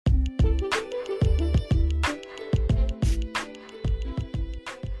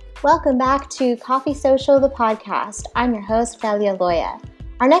Welcome back to Coffee Social, the podcast. I'm your host, Felia Loya.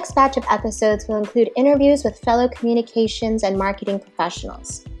 Our next batch of episodes will include interviews with fellow communications and marketing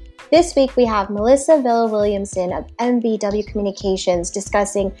professionals. This week, we have Melissa Villa-Williamson of MVW Communications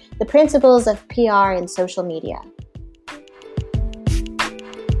discussing the principles of PR in social media.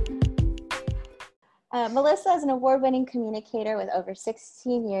 Melissa is an award-winning communicator with over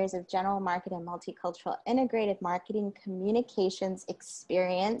 16 years of general market and multicultural integrated marketing communications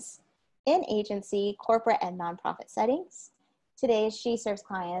experience in agency, corporate, and nonprofit settings. Today, she serves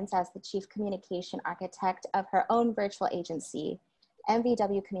clients as the chief communication architect of her own virtual agency,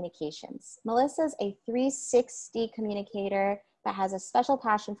 MVW Communications. Melissa is a 360 communicator that has a special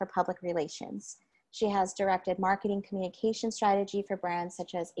passion for public relations. She has directed marketing communication strategy for brands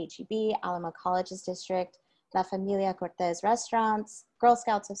such as H-E-B, Alamo Colleges District, La Familia Cortez Restaurants, Girl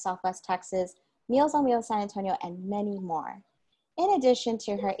Scouts of Southwest Texas, Meals on Wheels San Antonio, and many more. In addition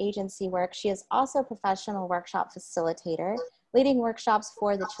to her agency work, she is also a professional workshop facilitator, leading workshops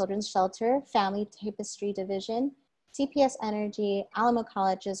for the Children's Shelter, Family Tapestry Division, CPS Energy, Alamo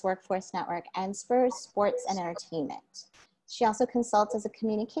Colleges Workforce Network, and Spurs Sports and Entertainment. She also consults as a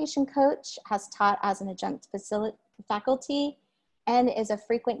communication coach, has taught as an adjunct faculty, and is a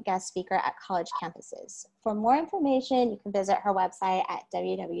frequent guest speaker at college campuses. For more information, you can visit her website at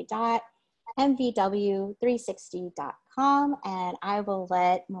www.mvw360.com, and I will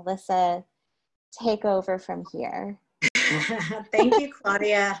let Melissa take over from here. Thank you,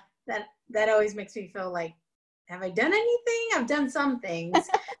 Claudia. That always makes me feel like, have I done anything? I've done some things.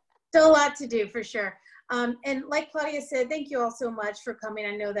 Still a lot to do for sure. And like Claudia said, thank you all so much for coming.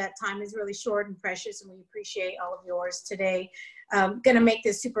 I know that time is really short and precious, and we appreciate all of yours today. Going to make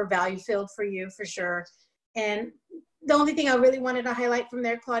this super value-filled for you for sure. And the only thing I really wanted to highlight from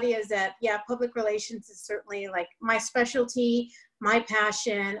there, Claudia, is that, yeah, public relations is certainly like my specialty. My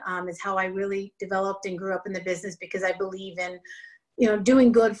passion is how I really developed and grew up in the business, because I believe in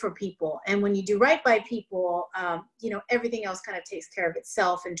doing good for people. And when you do right by people, everything else kind of takes care of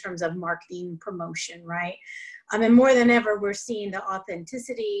itself in terms of marketing, promotion, right? And more than ever, we're seeing the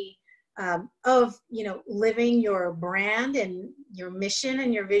authenticity of, living your brand and your mission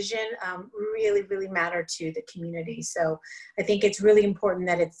and your vision really, really matter to the community. So I think it's really important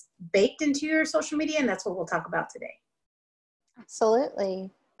that it's baked into your social media, and that's what we'll talk about today.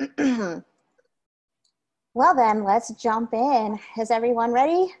 Absolutely. Well, then, let's jump in. Is everyone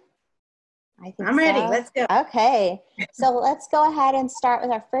ready? I think I'm ready. Let's go. Okay. So let's go ahead and start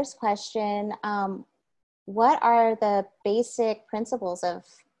with our first question. What are the basic principles of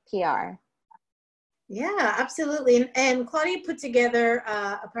PR? Yeah, absolutely. And Claudia put together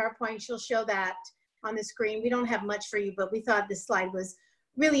a PowerPoint. She'll show that on the screen. We don't have much for you, but we thought this slide was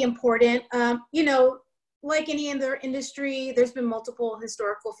really important. Like any other industry, there's been multiple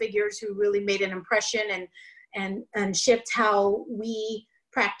historical figures who really made an impression and shaped how we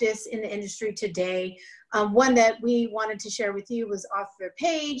practice in the industry today. One that we wanted to share with you was Arthur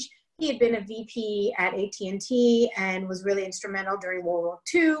Page. He had been a VP at AT&T and was really instrumental during World War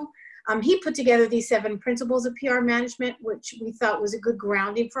II. He put together these 7 principles of PR management, which we thought was a good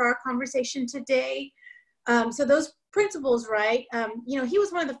grounding for our conversation today. So those principles, right? He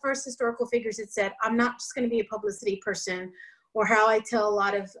was one of the first historical figures that said, I'm not just going to be a publicity person, or how I tell a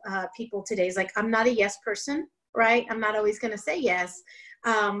lot of people today is like, I'm not a yes person, right? I'm not always going to say yes.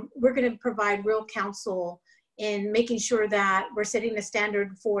 We're going to provide real counsel in making sure that we're setting a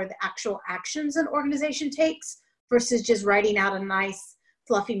standard for the actual actions an organization takes versus just writing out a nice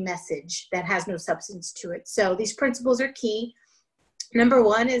fluffy message that has no substance to it. So these principles are key. Number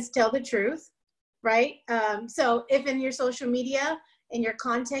 1 is tell the truth. Right? So if in your social media and your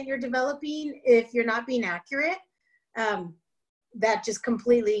content you're developing, if you're not being accurate, that just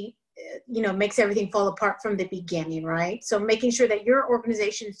completely, makes everything fall apart from the beginning, right? So making sure that your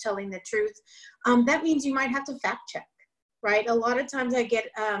organization is telling the truth, that means you might have to fact check, right? A lot of times I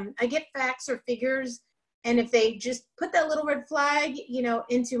get facts or figures, and if they just put that little red flag,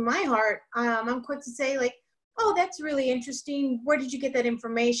 into my heart, I'm quick to say like, oh, that's really interesting. Where did you get that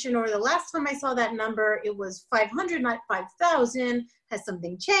information? Or the last time I saw that number, it was 500, not 5,000. Has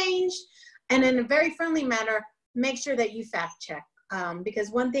something changed? And in a very friendly manner, make sure that you fact check.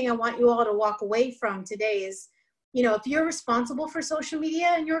 Because one thing I want you all to walk away from today is, if you're responsible for social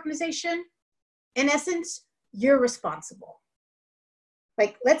media in your organization, in essence, you're responsible.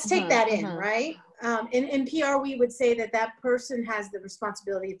 Like, let's take that in, right? In PR, we would say that person has the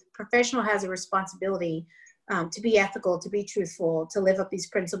responsibility, the professional has a responsibility to be ethical, to be truthful, to live up these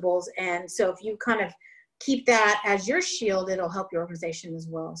principles. And so if you kind of keep that as your shield, it'll help your organization as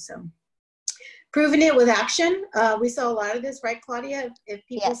well. So Proving it with action. We saw a lot of this, right, Claudia? If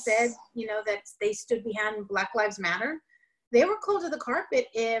people Yes. said, you know, that they stood behind Black Lives Matter, they were called to the carpet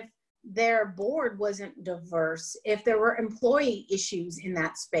if their board wasn't diverse, if there were employee issues in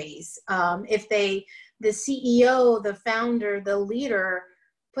that space, if the CEO, the founder, the leader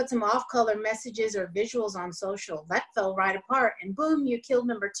put some off-color messages or visuals on social, that fell right apart, and boom, you killed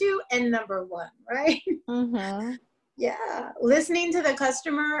number 2 and number 1, right? Mm-hmm. Yeah, listening to the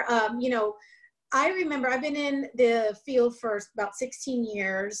customer. You know, I remember I've been in the field for about 16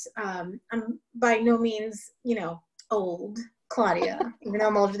 years. I'm by no means, you know, old, Claudia, even though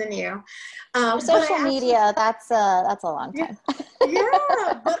I'm older than you. For social media, that's a long time.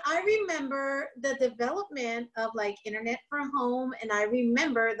 Yeah, but I remember the development of like internet for home, and I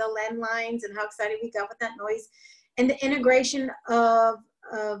remember the landlines and how excited we got with that noise, and the integration of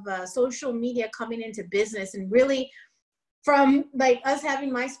social media coming into business, and really from like us having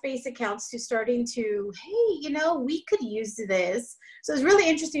MySpace accounts to starting to, hey, you know, we could use this. So it's really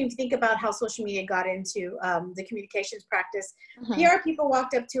interesting to think about how social media got into the communications practice. Mm-hmm. PR people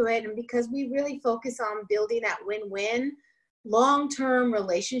walked up to it, and because we really focus on building that win-win, long-term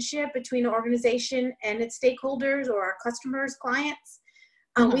relationship between an organization and its stakeholders or our customers, clients,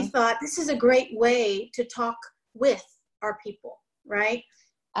 we thought this is a great way to talk with our people, right?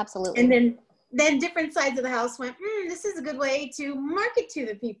 Absolutely. And then different sides of the house went, this is a good way to market to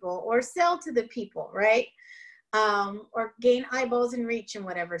the people or sell to the people, right? Or gain eyeballs and reach and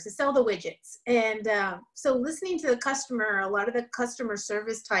whatever, to sell the widgets. And so listening to the customer, a lot of the customer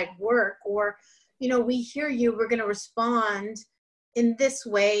service type work, or, you know, we hear you, we're going to respond in this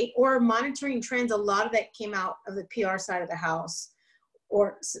way, or monitoring trends, a lot of that came out of the PR side of the house.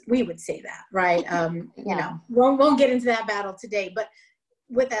 Or we would say that, right? You know, won't get into that battle today, but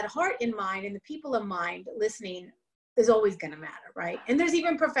with that heart in mind and the people in mind, listening is always going to matter, right? And there's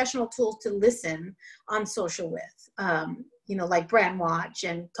even professional tools to listen on social with, you know, like Brandwatch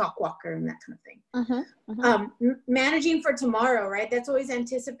and Talkwalker and that kind of thing. Managing for tomorrow, right? That's always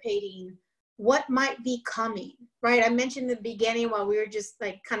anticipating what might be coming, right? I mentioned in the beginning while we were just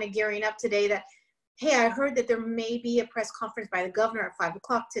like kind of gearing up today that, hey, I heard that there may be a press conference by the governor at 5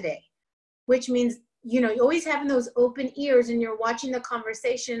 o'clock today, which means, you know, you're always having those open ears and you're watching the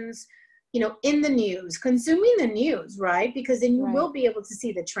conversations, you know, in the news, consuming the news, right? Because then you will be able to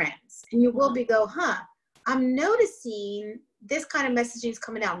see the trends, and you will I'm noticing this kind of messaging is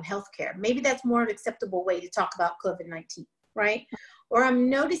coming out in healthcare. Maybe that's more an acceptable way to talk about COVID-19, right? Or I'm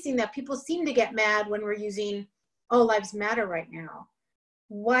noticing that people seem to get mad when we're using All Lives Matter right now.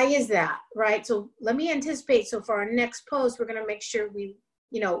 Why is that, right? So let me anticipate. So for our next post, we're going to make sure we,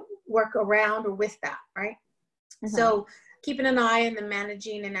 you know, work around or with that, right? So keeping an eye on the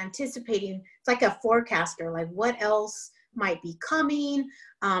managing and anticipating, it's like a forecaster, like what else might be coming,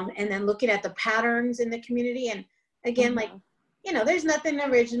 and then looking at the patterns in the community. And again, like, you know, there's nothing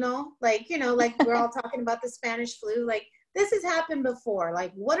original, like, you know, like we're all talking about the Spanish flu, like this has happened before.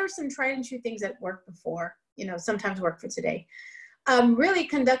 Like what are some tried and true things that worked before, you know, sometimes work for today. Really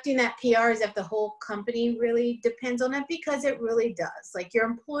conducting that PR is if the whole company really depends on it, because it really does. Like your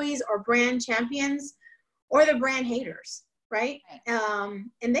employees are brand champions or they're brand haters, right?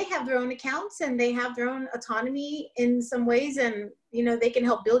 And they have their own accounts and they have their own autonomy in some ways, and, you know, they can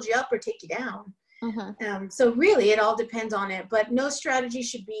help build you up or take you down. So really it all depends on it, but no strategy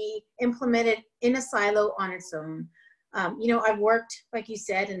should be implemented in a silo on its own. You know, I've worked, like you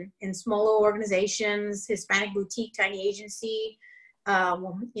said, in smaller organizations, Hispanic boutique, tiny agency,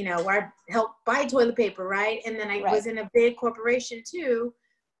 you know, where I helped buy toilet paper, right? And then I was in a big corporation too.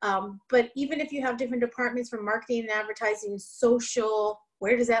 But even if you have different departments from marketing and advertising, social,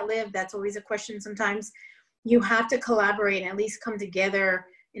 where does that live? That's always a question sometimes. You have to collaborate and at least come together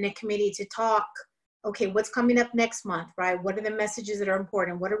in a committee to talk, okay, what's coming up next month, right? What are the messages that are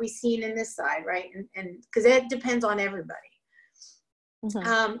important? What are we seeing in this side, right? And because it depends on everybody.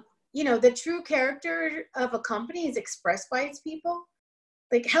 You know, the true character of a company is expressed by its people.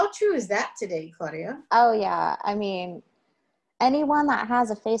 Like, how true is that today, Claudia? Oh, yeah. I mean, anyone that has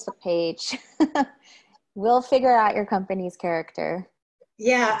a Facebook page will figure out your company's character.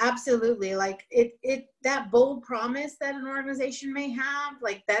 Yeah, absolutely. Like that bold promise that an organization may have,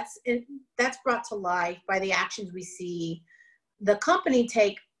 like that's brought to life by the actions we see the company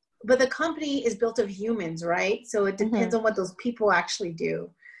take. But the company is built of humans, right? So it depends on what those people actually do.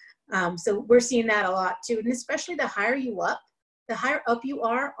 So we're seeing that a lot too. And especially the higher up you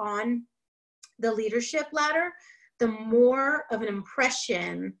are on the leadership ladder, the more of an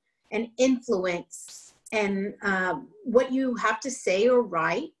impression and influence and what you have to say or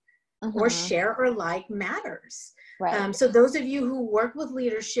write or share or like matters. Right. So those of you who work with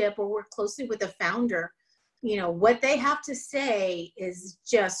leadership or work closely with a founder, you know, what they have to say is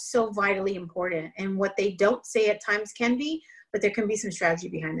just so vitally important. And what they don't say at times can be, but there can be some strategy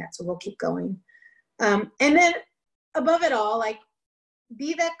behind that. So we'll keep going. And then above it all, like,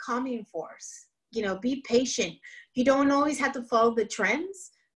 be that calming force, you know, be patient. You don't always have to follow the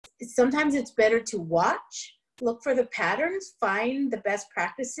trends. Sometimes it's better to watch, look for the patterns, find the best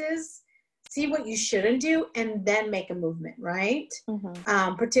practices, see what you shouldn't do, and then make a movement, right?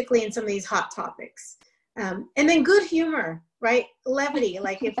 Particularly in some of these hot topics. And then good humor, right? Levity.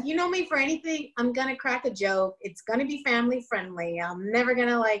 Like, if you know me for anything, I'm going to crack a joke. It's going to be family friendly. I'm never going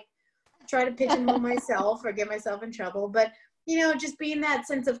to like try to pigeonhole myself or get myself in trouble. But, you know, just being that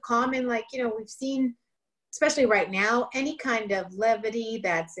sense of calm, and like, you know, we've seen, especially right now, any kind of levity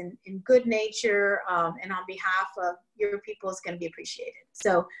that's in good nature and on behalf of your people is going to be appreciated.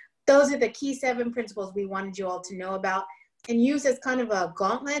 So those are the key 7 principles we wanted you all to know about and use as kind of a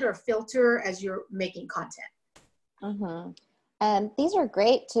gauntlet or filter as you're making content. And these are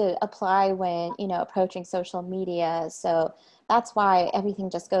great to apply when, you know, approaching social media. So that's why everything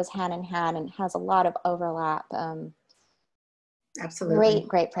just goes hand in hand and has a lot of overlap. Absolutely.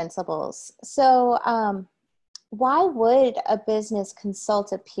 Great principles. So why would a business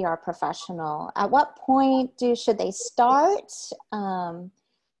consult a PR professional? At what point should they start?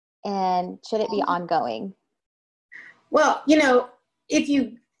 And should it be ongoing? Well, you know, if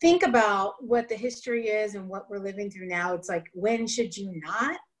you think about what the history is and what we're living through now, it's like, when should you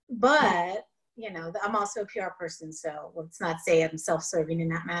not? But, you know, I'm also a PR person, so let's not say I'm self-serving in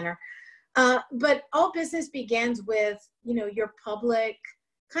that manner. But all business begins with, you know, your public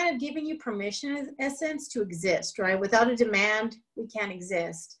kind of giving you permission, in essence, to exist, right? Without a demand, we can't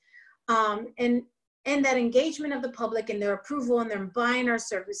exist. And that engagement of the public and their approval, and they're buying our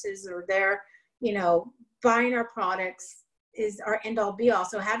services, or they're, you know, buying our products is our end all be all.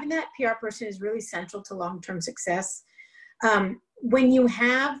 So having that PR person is really central to long-term success. When you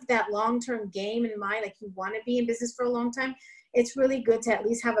have that long-term game in mind, like you want to be in business for a long time, it's really good to at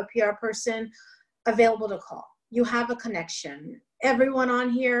least have a PR person available to call. You have a connection. Everyone on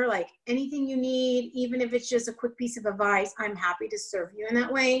here, like, anything you need, even if it's just a quick piece of advice, I'm happy to serve you in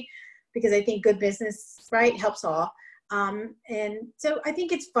that way, because I think good business, right, helps all. And so I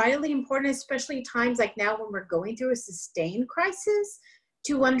think it's vitally important, especially times like now when we're going through a sustained crisis,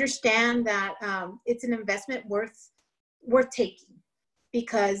 to understand that it's an investment worth taking.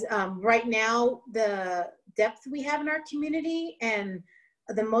 Because right now, the depth we have in our community and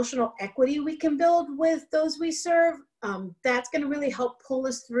the emotional equity we can build with those we serve, that's going to really help pull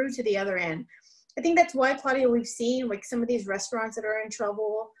us through to the other end. I think that's why, Claudia, we've seen like some of these restaurants that are in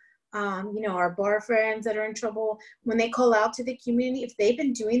trouble, you know, our bar friends that are in trouble, when they call out to the community, if they've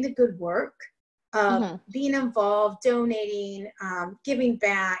been doing the good work, being involved, donating, giving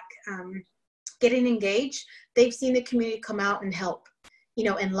back, getting engaged, they've seen the community come out and help, you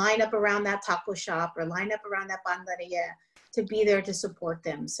know, and line up around that taco shop or line up around that banderia to be there to support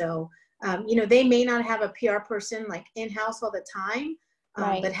them. So, you know, they may not have a PR person like in-house all the time,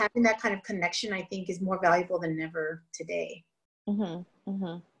 Right. but having that kind of connection, I think, is more valuable than ever today.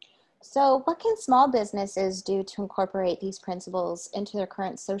 So what can small businesses do to incorporate these principles into their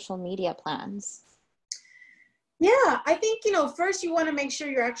current social media plans? Yeah, I think, you know, first you want to make sure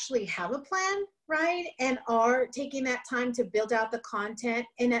you actually have a plan, right? And are taking that time to build out the content.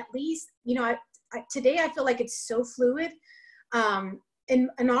 And at least, you know, today I feel like it's so fluid.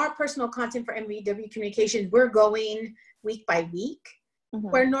 In our personal content for MVW Communications, we're going week by week,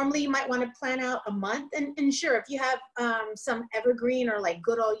 where normally you might want to plan out a month. And sure, if you have some evergreen or like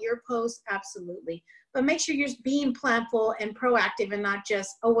good all year posts, absolutely. But make sure you're being planful and proactive and not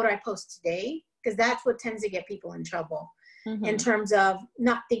just, oh, what do I post today? Because that's what tends to get people in trouble in terms of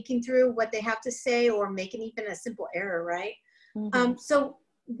not thinking through what they have to say or making even a simple error, right? So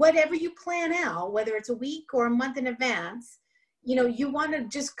whatever you plan out, whether it's a week or a month in advance, you know, you want to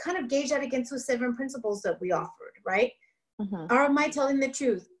just kind of gauge that against those 7 principles that we offered, right? Am I telling the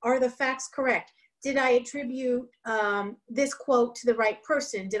truth? Are the facts correct? Did I attribute this quote to the right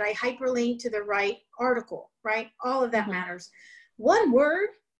person? Did I hyperlink to the right article, right? All of that matters. One word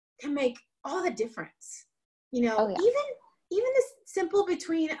can make all the difference. You know, even this simple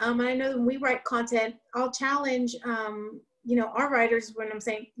between, and I know when we write content, I'll challenge, you know, our writers when I'm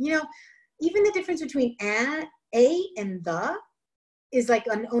saying, you know, even the difference between a and the is like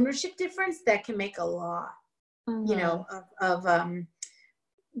an ownership difference that can make a lot, you know, of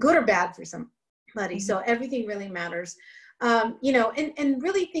good or bad for somebody. So everything really matters. You know, and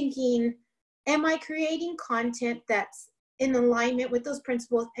really thinking, am I creating content that's in alignment with those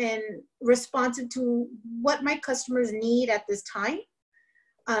principles and responsive to what my customers need at this time.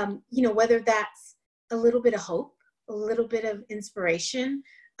 You know, whether that's a little bit of hope, a little bit of inspiration,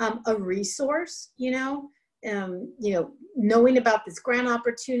 a resource, knowing about this grant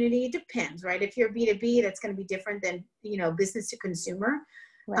opportunity. It depends, right? If you're B2B, that's going to be different than, business to consumer.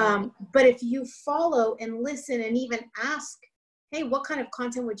 Right. But if you follow and listen and even ask, hey, what kind of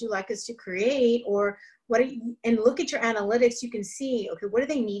content would you like us to create? Or and look at your analytics, you can see, okay, what are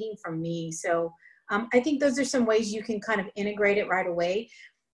they needing from me? So I think those are some ways you can kind of integrate it right away.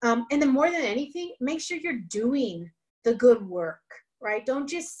 And then more than anything, make sure you're doing the good work, right? Don't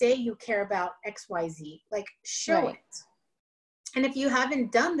just say you care about XYZ, like show it. And if you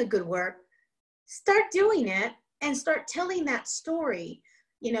haven't done the good work, start doing it and start telling that story.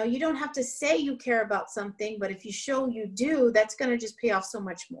 You don't have to say you care about something, but if you show you do, that's going to just pay off so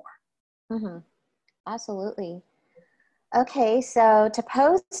much more. Mm-hmm. Absolutely. Okay, so to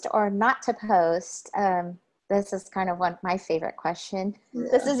post or not to post, this is kind of my favorite question. Yeah.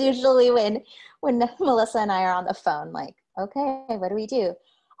 This is usually when Melissa and I are on the phone, like, okay, what do we do?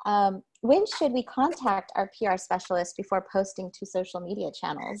 When should we contact our PR specialist before posting to social media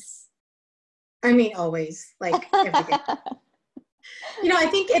channels? I mean, always, like every day. I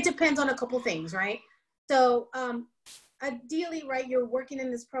think it depends on a couple things, right? So ideally, right, you're working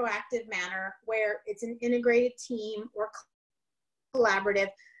in this proactive manner where it's an integrated team or collaborative.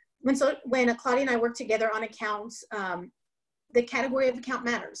 When Claudia and I work together on accounts, the category of account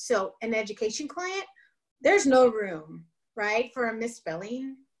matters. So an education client, there's no room, right, for a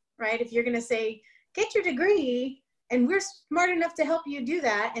misspelling, right? If you're going to say, get your degree, and we're smart enough to help you do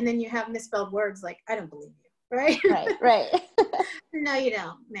that, and then you have misspelled words, like, I don't believe you, right? Right. No, you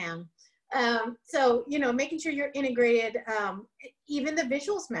don't, ma'am. So, making sure you're integrated, even the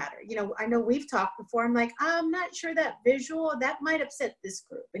visuals matter. I know we've talked before. I'm like, I'm not sure that visual, that might upset this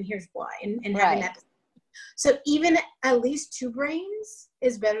group, and here's why. And having that. So even at least 2 brains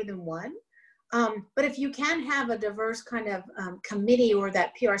is better than 1. But if you can have a diverse kind of committee or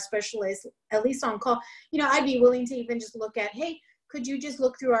that PR specialist, at least on call, I'd be willing to even just look at, hey, could you just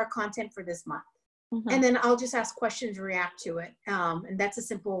look through our content for this month? Mm-hmm. And then I'll just ask questions, react to it. And that's a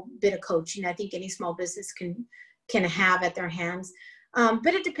simple bit of coaching I think any small business can have at their hands.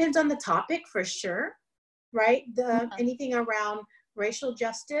 But it depends on the topic for sure, right? Anything around racial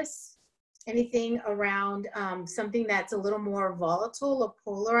justice, anything around something that's a little more volatile or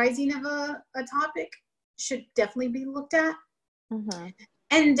polarizing of a topic should definitely be looked at. Mm-hmm.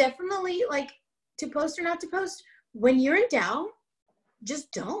 And definitely, like, to post or not to post, when you're in doubt, just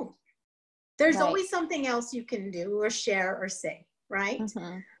don't. There's always something else you can do or share or say, right?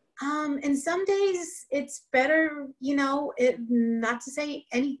 Mm-hmm. And some days it's better, not to say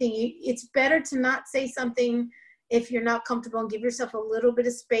anything. It's better to not say something if you're not comfortable, and give yourself a little bit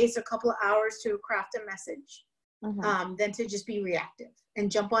of space, a couple of hours to craft a message, than to just be reactive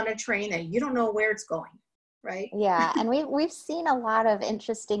and jump on a train that you don't know where it's going, right? Yeah, and we've seen a lot of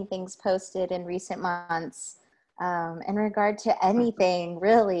interesting things posted in recent months in regard to anything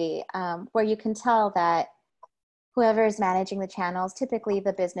really, where you can tell that whoever is managing the channels, typically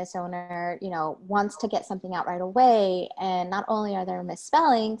the business owner, wants to get something out right away. And not only are there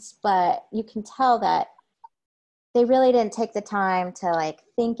misspellings, but you can tell that they really didn't take the time to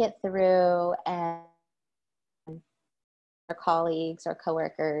think it through and their colleagues or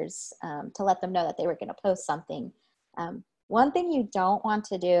coworkers to let them know that they were going to post something. One thing you don't want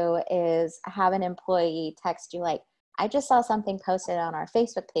to do is have an employee text you like, I just saw something posted on our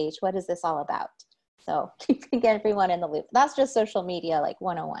Facebook page. What is this all about? So you can get everyone in the loop. That's just social media,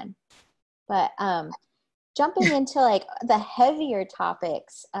 101. But jumping into the heavier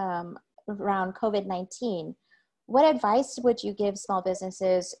topics around COVID-19, what advice would you give small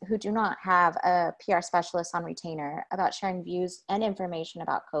businesses who do not have a PR specialist on retainer about sharing views and information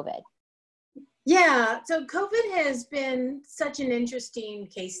about COVID? Yeah, so COVID has been such an interesting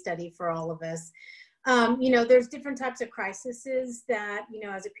case study for all of us. There's different types of crises that,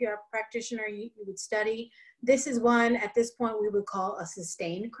 as a PR practitioner, you would study. This is one at this point we would call a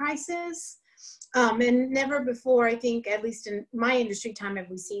sustained crisis. And never before, I think, at least in my industry time, have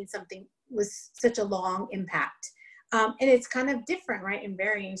we seen something with such a long impact. And it's kind of different, right, and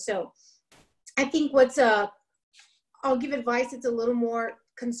varying. So I think I'll give advice that's a little more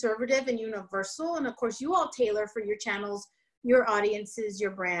conservative and universal. And of course, you all tailor for your channels, your audiences,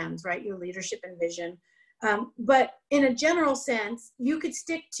 your brands, right, your leadership and vision. But in a general sense, you could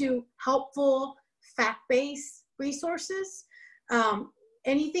stick to helpful, fact-based resources.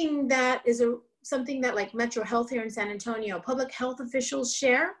 Anything that is something that like Metro Health here in San Antonio, public health officials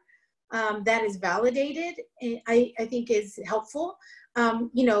share. that is validated, I think is helpful.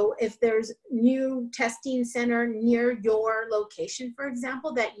 You know, if there's new testing center near your location, for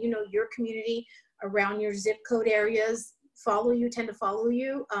example, that, you know, your community around your zip code areas tend to follow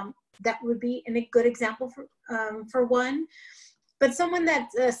you, that would be a good example for one. But someone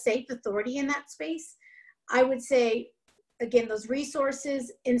that's a safe authority in that space, I would say, again, those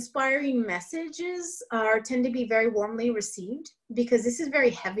resources, inspiring messages tend to be very warmly received, because this is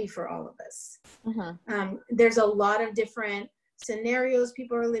very heavy for all of us. There's a lot of different scenarios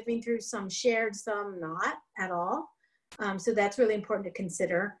people are living through, some shared, some not at all. So that's really important to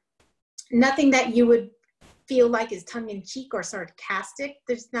consider. Nothing that you would feel like is tongue-in-cheek or sarcastic.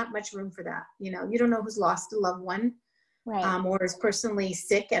 There's not much room for that. You know, you don't know who's lost a loved one, right, or is personally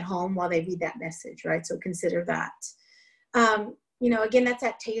sick at home while they read that message, right? So consider that. You know, again, that's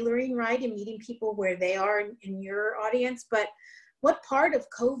that tailoring, right, and meeting people where they are in your audience. But what part of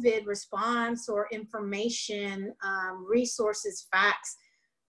COVID response or information, resources, facts,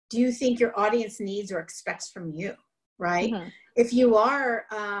 do you think your audience needs or expects from you, right? If you are,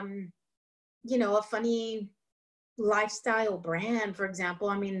 you know, a funny lifestyle brand, for example,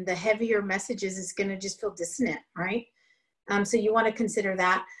 I mean, the heavier messages is going to just feel dissonant, right? So you want to consider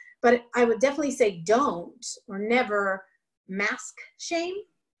that. But I would definitely say don't or never mask shame,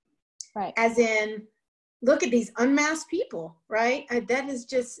 right? As in, look at these unmasked people, right? That is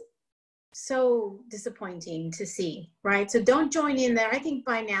just so disappointing to see, right? So don't join in there. I think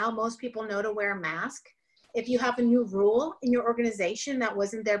by now most people know to wear a mask. If you have a new rule in your organization that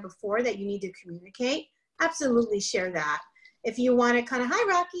wasn't there before that you need to communicate, absolutely share that. If you want to kind of, hi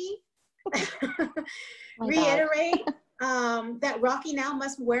Rocky, reiterate that Rocky now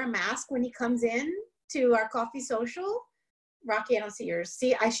must wear a mask when he comes in to our coffee social. Rocky, I don't see yours.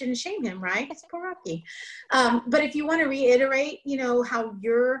 See, I shouldn't shame him, right? It's poor Rocky. But if you want to reiterate, you know, how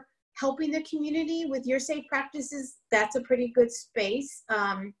you're helping the community with your safe practices, that's a pretty good space.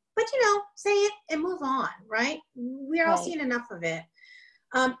 But, you know, say it and move on, right? We're all seeing enough of it.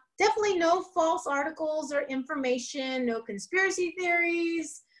 Definitely no false articles or information, no conspiracy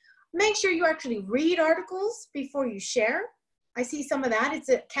theories. Make sure you actually read articles before you share. I see some of that. It's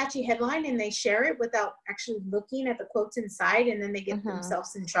a catchy headline and they share it without actually looking at the quotes inside, and then they get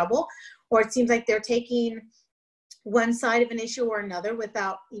themselves in trouble. Or it seems like they're taking one side of an issue or another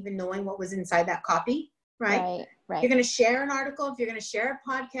without even knowing what was inside that copy, right? Right. You're going to share an article. If you're going to share a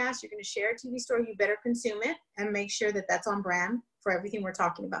podcast, you're going to share a TV story, you better consume it and make sure that that's on brand for everything we're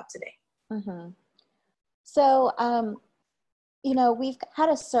talking about today. So, you know, we've had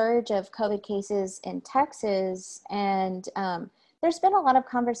a surge of COVID cases in Texas, and there's been a lot of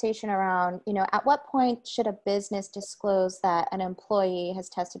conversation around, you know, at what point should a business disclose that an employee has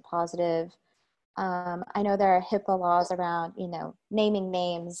tested positive? I know there are HIPAA laws around, you know, naming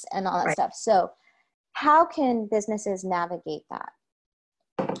names and all that stuff. So how can businesses navigate that?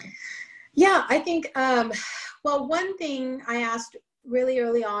 Yeah, I think, well, one thing I asked really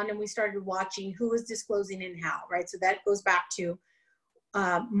early on, and we started watching who was disclosing and how, right? So that goes back to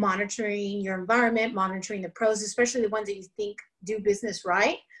monitoring your environment, monitoring the pros, especially the ones that you think do business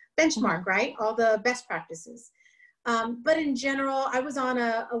right, benchmark, right? All the best practices. But in general, I was on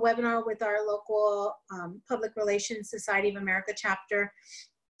a webinar with our local Public Relations Society of America chapter,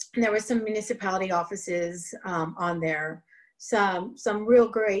 and there were some municipality offices on there, some real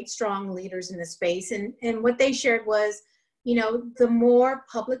great, strong leaders in the space. And what they shared was, you know, the more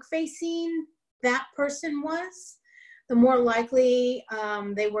public facing that person was, the more likely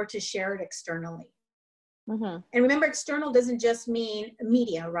they were to share it externally. And remember, external doesn't just mean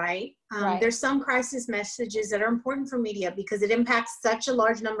media, right? There's some crisis messages that are important for media because it impacts such a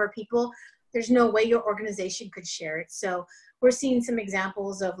large number of people. There's no way your organization could share it. So we're seeing some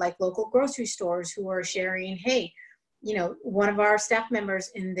examples of like local grocery stores who are sharing, hey, you know, one of our staff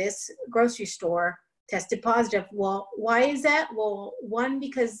members in this grocery store tested positive. Well, why is that? Well, one,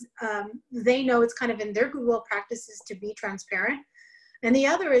 because they know it's kind of in their goodwill practices to be transparent. And the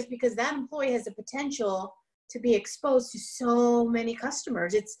other is because that employee has the potential to be exposed to so many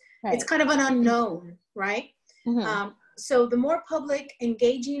customers. It's kind of an unknown, right? So the more public,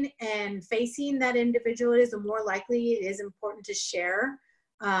 engaging, and facing that individual is, the more likely it is important to share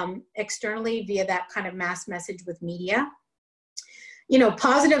externally via that kind of mass message with media. You know,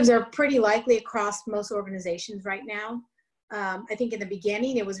 positives are pretty likely across most organizations right now. I think in the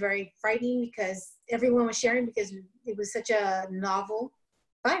beginning it was very frightening because everyone was sharing because it was such a novel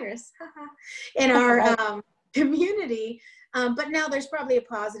virus in our community. But now there's probably a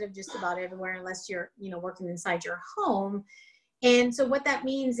positive just about everywhere, unless you're, you know, working inside your home. And so what that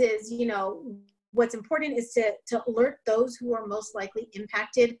means is, you know, what's important is to alert those who are most likely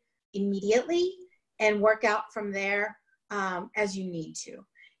impacted immediately and work out from there as you need to.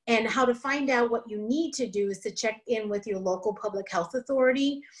 And how to find out what you need to do is to check in with your local public health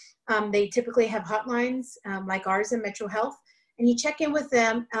authority. They typically have hotlines like ours in Metro Health, and you check in with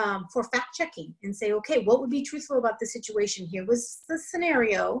them for fact checking and say, okay, what would be truthful about the situation? Here was the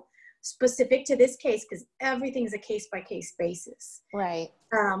scenario specific to this case, because everything's a case-by-case basis. Right.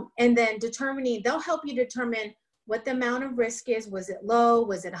 And then they'll help you determine what the amount of risk is. Was it low?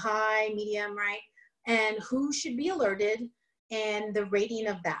 Was it high, medium, right? And who should be alerted and the rating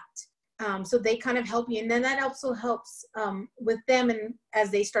of that. So they kind of help you. And then that also helps with them and as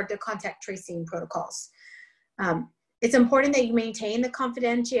they start their contact tracing protocols. It's important that you maintain the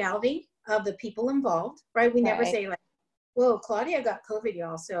confidentiality of the people involved, right? We never say like, whoa, Claudia got COVID,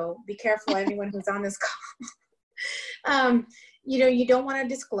 y'all. So be careful, everyone who's on this call. You don't want to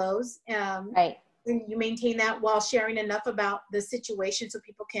disclose. Right. And you maintain that while sharing enough about the situation so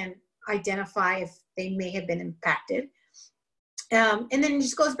people can identify if they may have been impacted. And then it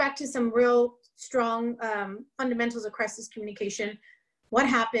just goes back to some real strong fundamentals of crisis communication. What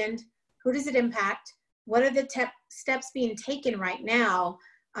happened? Who does it impact? What are the steps being taken right now,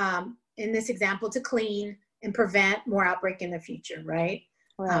 in this example, to clean and prevent more outbreak in the future, right?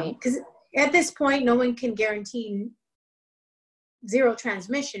 Right. Because at this point, no one can guarantee zero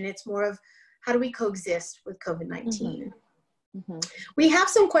transmission. It's more of how do we coexist with COVID-19? Mm-hmm. Mm-hmm. We have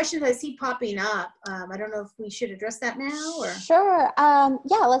some questions I see popping up. I don't know if we should address that now or. Sure.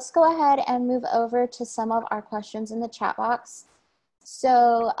 Yeah, let's go ahead and move over to some of our questions in the chat box.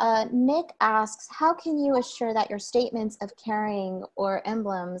 So Nick asks, how can you assure that your statements of caring or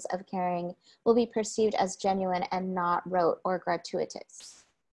emblems of caring will be perceived as genuine and not rote or gratuitous?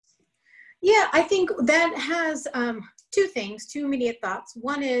 Yeah, I think that has two immediate thoughts.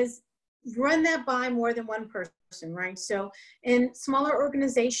 One is run that by more than one person, right? So in smaller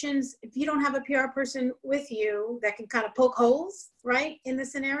organizations, if you don't have a PR person with you that can kind of poke holes, right, in the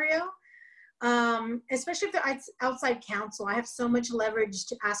scenario, especially if they're outside counsel, I have so much leverage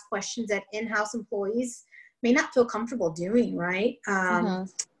to ask questions that in-house employees may not feel comfortable doing, right?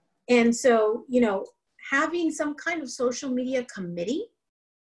 And so, having some kind of social media committee,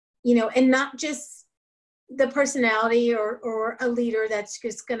 and not just the personality or a leader that's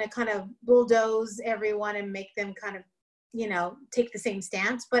just going to kind of bulldoze everyone and make them kind of, take the same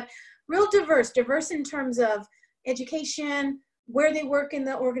stance, but real diverse in terms of education, where they work in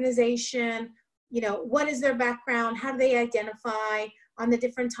the organization, what is their background, how do they identify on the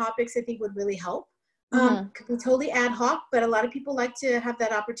different topics, I think would really help. Could be totally ad hoc, but a lot of people like to have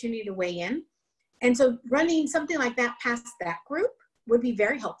that opportunity to weigh in. And so running something like that past that group would be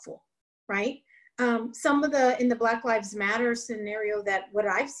very helpful, right? Some of in the Black Lives Matter scenario, that what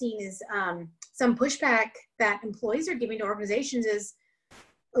I've seen is some pushback that employees are giving to organizations is,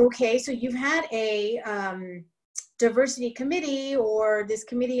 okay, so you've had a diversity committee or this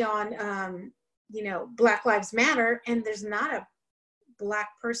committee on, Black Lives Matter, and there's not a Black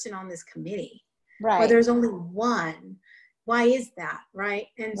person on this committee. Right. Or there's only one. Why is that, right?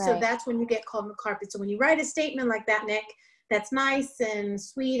 And so that's when you get called on the carpet. So when you write a statement like that, Nick, that's nice and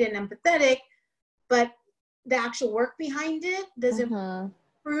sweet and empathetic, but the actual work behind it doesn't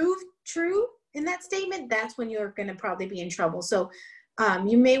prove true in that statement, that's when you're going to probably be in trouble. So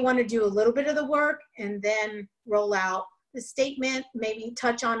you may want to do a little bit of the work and then roll out the statement, maybe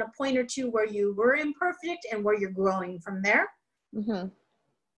touch on a point or two where you were imperfect and where you're growing from there.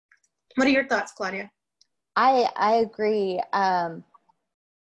 What are your thoughts, Claudia? I agree.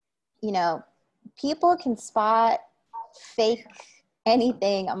 People can spot fake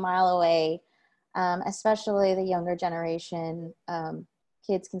anything a mile away, especially the younger generation.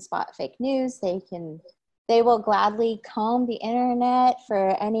 Kids can spot fake news. They will gladly comb the internet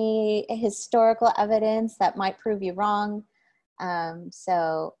for any historical evidence that might prove you wrong.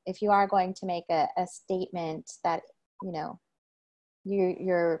 So if you are going to make a statement that,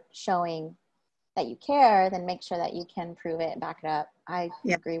 you're showing that you care, then make sure that you can prove it and back it up. I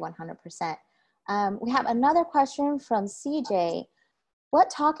agree 100%. We have another question from CJ. What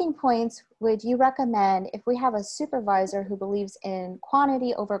talking points would you recommend if we have a supervisor who believes in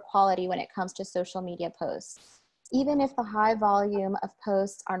quantity over quality when it comes to social media posts, even if the high volume of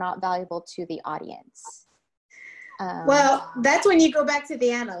posts are not valuable to the audience? Well, that's when you go back to the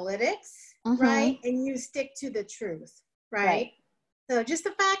analytics, right? And you stick to the truth, right? So just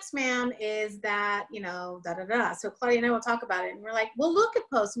the facts, ma'am, is that, So Claudia and I will talk about it. And we're like, we'll look at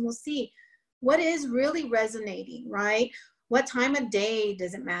posts and we'll see what is really resonating, right? What time of day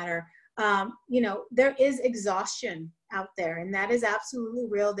does it matter? There is exhaustion out there, and that is absolutely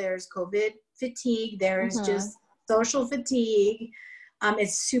real. There's COVID fatigue. There's just social fatigue.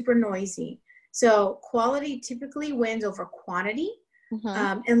 It's super noisy. So quality typically wins over quantity,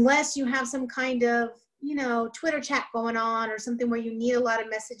 unless you have some kind of, you know, Twitter chat going on or something where you need a lot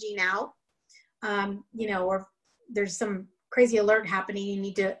of messaging out, you know, or there's some crazy alert happening. You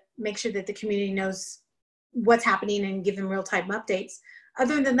need to make sure that the community knows what's happening and give them real-time updates.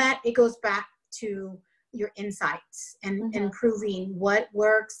 Other than that, it goes back to your insights and improving what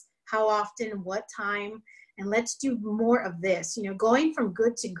works, how often, what time, and let's do more of this. You know, going from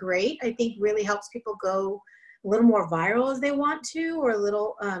good to great, I think really helps people go a little more viral as they want to, or a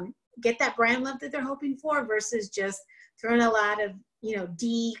little, get that brand love that they're hoping for, versus just throwing a lot of, you know,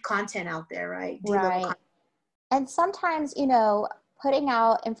 D content out there, right? D level content. And sometimes, you know, putting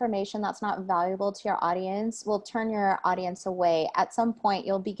out information that's not valuable to your audience will turn your audience away. At some point,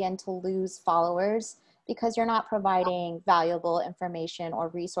 you'll begin to lose followers because you're not providing valuable information or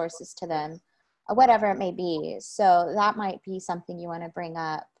resources to them, whatever it may be. So that might be something you want to bring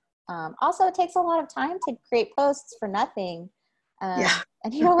up. Also, it takes a lot of time to create posts for nothing.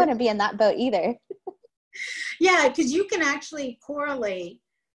 And you don't want to be in that boat either. Yeah, because you can actually correlate,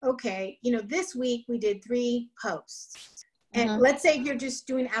 okay, you know, this week we did 3 posts. And let's say you're just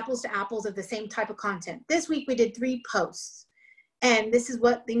doing apples to apples of the same type of content. This week we did 3 posts. And this is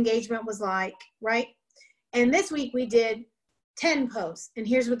what the engagement was like, right? And this week we did 10 posts. And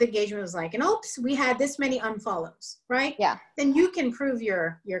here's what the engagement was like. And oops, we had this many unfollows, right? Yeah. Then you can prove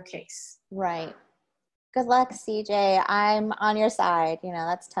your case. Right. Good luck, CJ. I'm on your side. You know,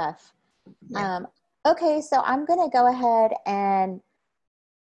 that's tough. Yeah. Okay, so I'm going to go ahead and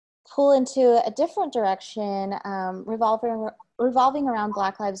pull into a different direction, revolving around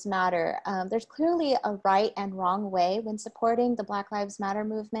Black Lives Matter. There's clearly a right and wrong way when supporting the Black Lives Matter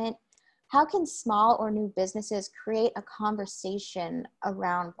movement. How can small or new businesses create a conversation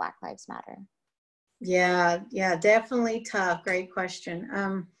around Black Lives Matter? Yeah, definitely tough. Great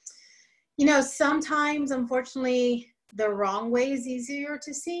question. You know, sometimes, unfortunately, the wrong way is easier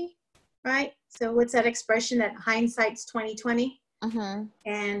to see, right? So what's that expression that hindsight's 20/20?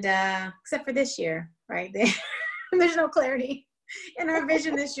 And except for this year, right? There's no clarity in our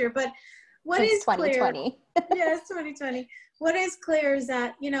vision this year. But what is 2020? Yes, 2020. What is clear is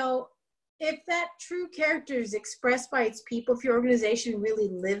that, you know, if that true character is expressed by its people, if your organization really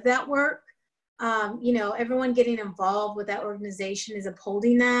lived that work, you know, everyone getting involved with that organization is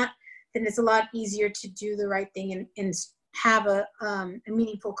upholding that, then it's a lot easier to do the right thing and have a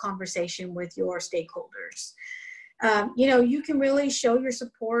meaningful conversation with your stakeholders. You know, you can really show your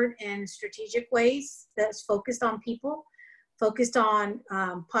support in strategic ways that's focused on people, focused on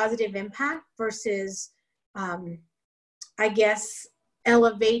positive impact versus, I guess,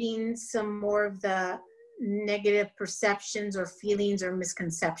 elevating some more of the negative perceptions or feelings or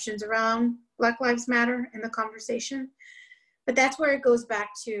misconceptions around Black Lives Matter in the conversation. But that's where it goes back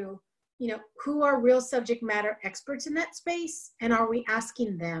to, you know, who are real subject matter experts in that space, and are we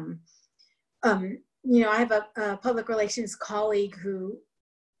asking them? You know, I have a public relations colleague who,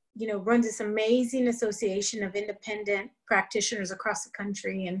 you know, runs this amazing association of independent practitioners across the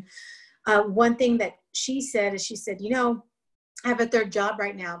country. And one thing that she said is, she said, you know, I have a 3rd job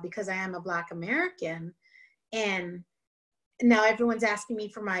right now because I am a Black American. And now everyone's asking me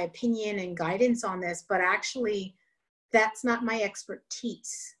for my opinion and guidance on this, but actually that's not my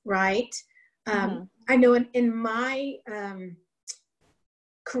expertise, right? I know in my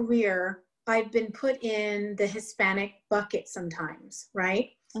career, I've been put in the Hispanic bucket sometimes, right?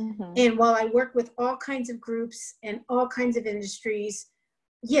 And while I work with all kinds of groups and all kinds of industries,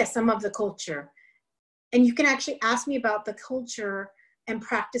 yes, I'm of the culture. And you can actually ask me about the culture and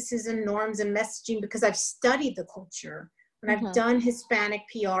practices and norms and messaging because I've studied the culture and I've done Hispanic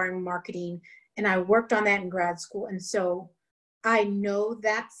PR and marketing, and I worked on that in grad school. And so I know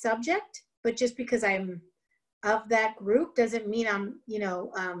that subject, but just because I'm of that group doesn't mean I'm, you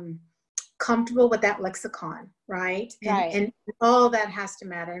know, comfortable with that lexicon, right? And all that has to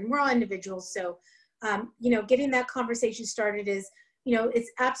matter. And we're all individuals. So, you know, getting that conversation started is, you know, it's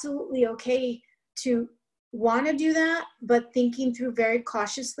absolutely okay to want to do that, but thinking through very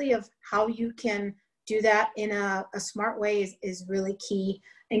cautiously of how you can do that in a smart way is really key.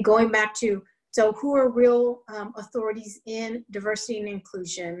 And going back to, so who are real authorities in diversity and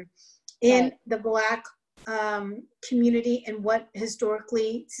inclusion in the Black community, and what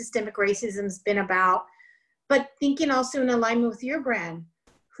historically systemic racism has been about, but thinking also in alignment with your brand.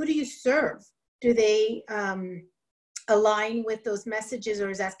 Who do you serve? Do they align with those messages, or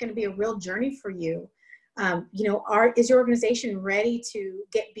is that going to be a real journey for you? You know, is your organization ready to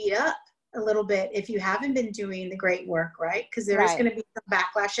get beat up a little bit if you haven't been doing the great work, right? Because there is going to be some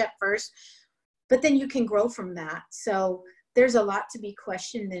backlash at first, but then you can grow from that. So there's a lot to be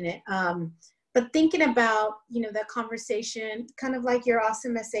questioned in it. But thinking about, that conversation, kind of like your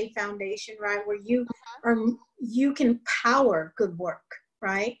Awesome SA Foundation, right? Where you can power good work,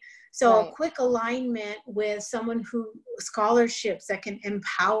 right? So Right. a quick alignment with someone scholarships that can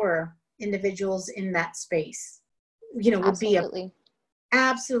empower individuals in that space, would be a Absolutely.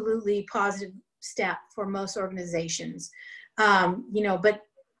 absolutely positive step for most organizations. But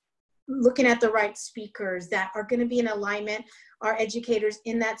looking at the right speakers that are going to be in alignment, our educators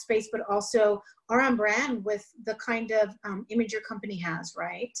in that space, but also are on brand with the kind of image your company has,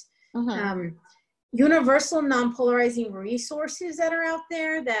 right? Universal non-polarizing resources that are out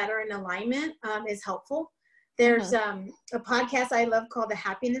there that are in alignment is helpful. There's a podcast I love called The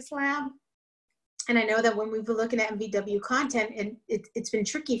Happiness Lab. And I know that when we've been looking at MVW content, and it's been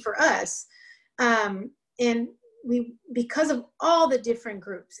tricky for us, and because of all the different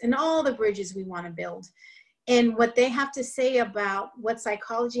groups and all the bridges we want to build, and what they have to say about what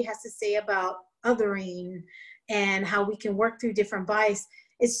psychology has to say about othering and how we can work through different bias,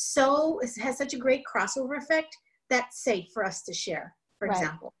 it has such a great crossover effect that's safe for us to share, for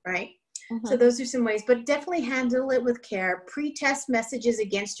example, right? So those are some ways, but definitely handle it with care. Pre-test messages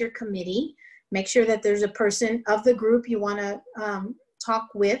against your committee. Make sure that there's a person of the group you want to talk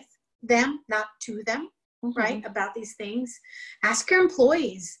with them, not to them, right, about these things. Ask your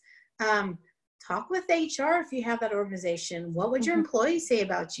employees. Talk with HR if you have that organization. What would your employees say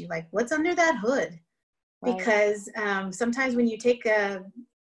about you? Like, what's under that hood? Right. Because sometimes when you take a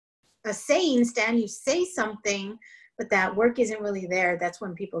saying stand, you say something, but that work isn't really there. That's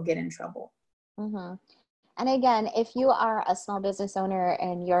when people get in trouble. And again, if you are a small business owner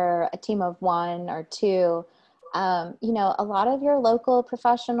and you're a team of 1 or 2, a lot of your local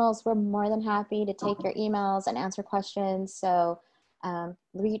professionals were more than happy to take your emails and answer questions. So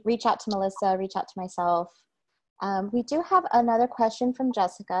reach out to Melissa, reach out to myself. We do have another question from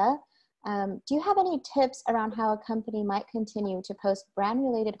Jessica. Do you have any tips around how a company might continue to post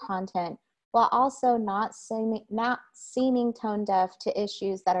brand-related content while also not seeming tone deaf to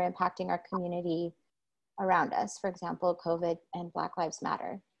issues that are impacting our community around us, for example, COVID and Black Lives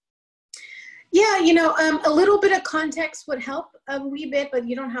Matter? Yeah, a little bit of context would help a wee bit, but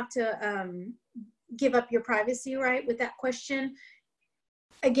you don't have to give up your privacy, right, with that question.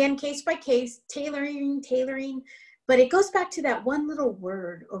 Again, case by case, tailoring, but it goes back to that one little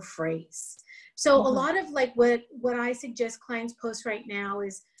word or phrase. So a lot of like what I suggest clients post right now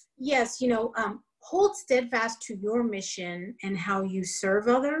is, yes, hold steadfast to your mission and how you serve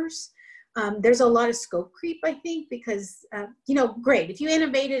others. There's a lot of scope creep, I think, because, great. If you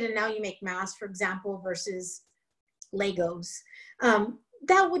innovated and now you make masks, for example, versus Legos,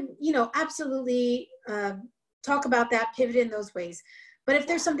 that would, absolutely talk about that, pivot in those ways. But if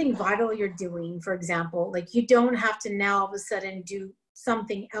there's something vital you're doing, for example, like you don't have to now all of a sudden do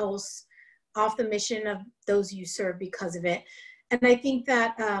something else off the mission of those you serve because of it. And I think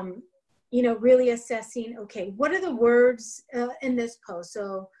that, really assessing, okay, what are the words in this post?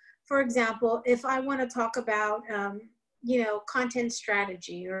 So, for example, if I want to talk about, content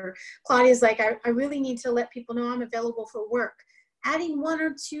strategy, or Claudia's like, I really need to let people know I'm available for work. Adding 1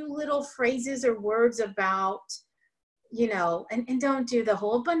 or 2 little phrases or words about, and don't do the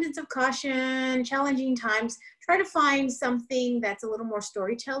whole abundance of caution, challenging times. Try to find something that's a little more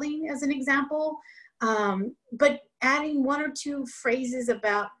storytelling as an example. But adding 1 or 2 phrases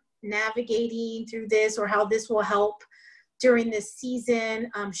about navigating through this or how this will help during this season,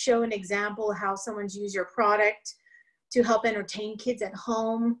 show an example of how someone's used your product to help entertain kids at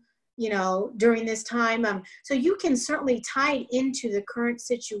home, during this time. So you can certainly tie it into the current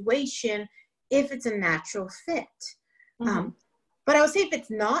situation if it's a natural fit. But I would say if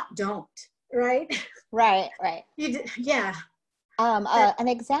it's not, don't, right? Right. Yeah. An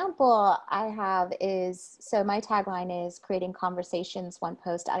example I have is, so my tagline is creating conversations 1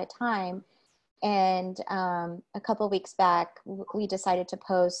 post at a time. And a couple of weeks back, we decided to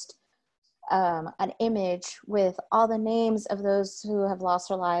post an image with all the names of those who have lost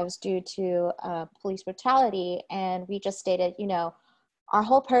their lives due to police brutality. And we just stated, our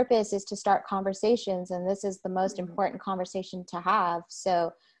whole purpose is to start conversations, and this is the most important conversation to have.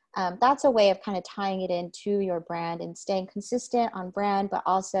 So that's a way of kind of tying it into your brand and staying consistent on brand, but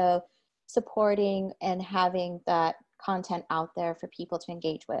also supporting and having that content out there for people to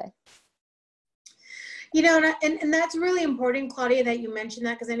engage with. And that's really important, Claudia, that you mentioned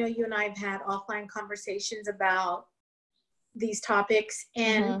that, because I know you and I have had offline conversations about these topics.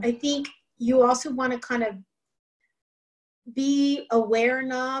 And I think you also want to kind of be aware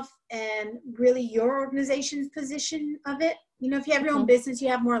enough and really your organization's position of it. If you have your own business, you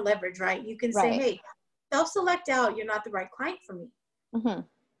have more leverage, right? You can say, hey, they'll select out, you're not the right client for me. Mm-hmm.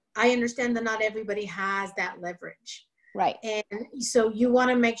 I understand that not everybody has that leverage. Right. And so you want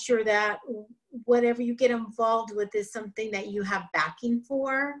to make sure that whatever you get involved with is something that you have backing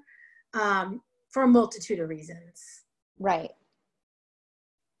for a multitude of reasons. Right.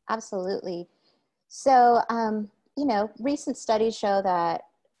 Absolutely. So, you know, recent studies show that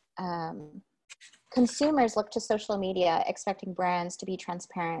consumers look to social media expecting brands to be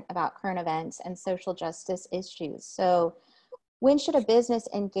transparent about current events and social justice issues. So when should a business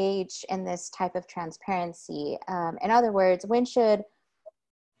engage in this type of transparency? In other words, when should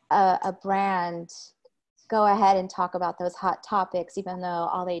a brand go ahead and talk about those hot topics, even though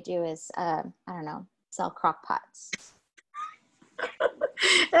all they do is, I don't know, sell crock pots?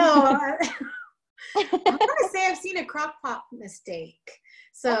 Oh, I want to say I've seen a crock pot mistake,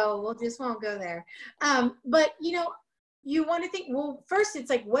 so we'll just won't go there. But you know, you want to think, well, first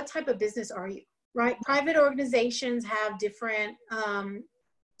it's like, what type of business are you, right? Private organizations have different,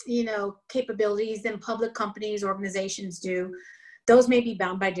 you know, capabilities than public companies, organizations do. Those may be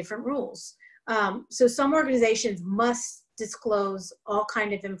bound by different rules. So some organizations must disclose all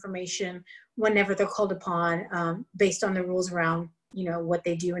kind of information whenever they're called upon, based on the rules around, you know, what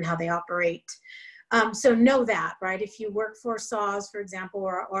they do and how they operate. So know that, right? If you work for SAWS, for example,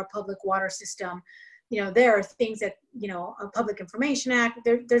 or a public water system, you know, there are things that, you know, a Public Information Act,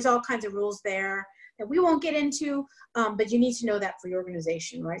 there's all kinds of rules there that we won't get into, but you need to know that for your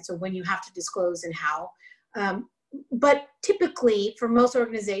organization, right? So when you have to disclose and how. But typically, for most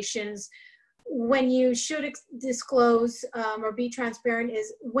organizations, when you should disclose or be transparent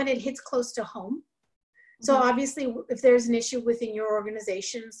is when it hits close to home. So obviously, if there's an issue within your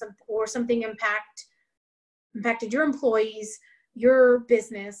organization or something impacted your employees, your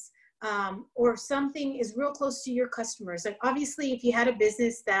business, or something is real close to your customers. Like obviously, if you had a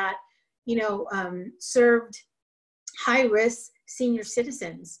business that, you know, served high-risk senior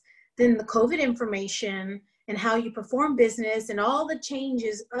citizens, then the COVID information and how you perform business and all the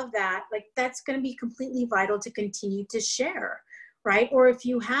changes of that, like that's going to be completely vital to continue to share, right? Or if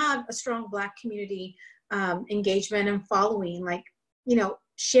you have a strong Black community engagement and following, like, you know,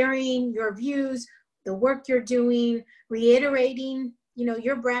 sharing your views, the work you're doing, reiterating, you know,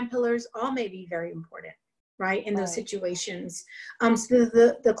 your brand pillars, all may be very important, right, in those situations. So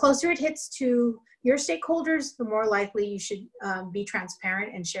the closer it hits to your stakeholders, the more likely you should be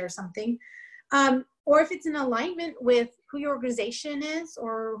transparent and share something. Or if it's in alignment with who your organization is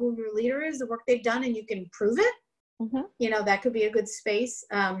or who your leader is, the work they've done, and you can prove it, you know, that could be a good space.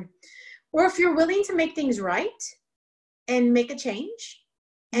 Or if you're willing to make things right and make a change,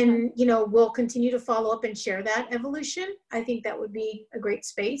 and, you know, we'll continue to follow up and share that evolution, I think that would be a great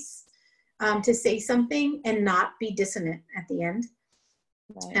space to say something and not be dissonant at the end.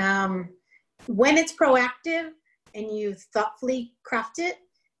 Right. When it's proactive and you thoughtfully craft it,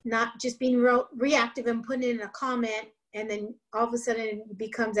 not just being reactive and putting in a comment, and then all of a sudden it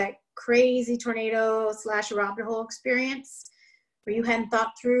becomes that crazy tornado / rabbit hole experience where you hadn't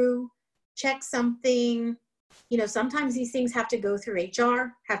thought through, check something. You know, sometimes these things have to go through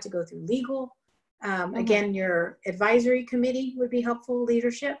HR, have to go through legal. Again, your advisory committee would be helpful,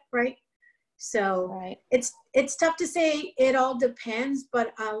 leadership, right? So it's tough to say. It all depends,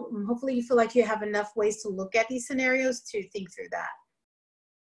 but hopefully you feel like you have enough ways to look at these scenarios to think through that.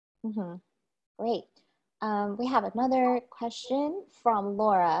 Great. We have another question from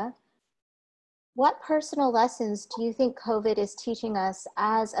Laura. What personal lessons do you think COVID is teaching us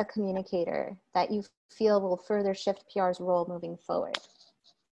as a communicator that you feel will further shift PR's role moving forward?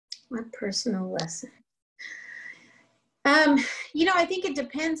 What personal lesson? You know, I think it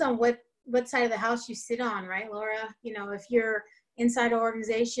depends on what side of the house you sit on, right, Laura? You know, if you're inside an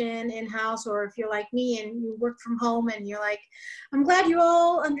organization, in-house, or if you're like me and you work from home and you're like, I'm glad you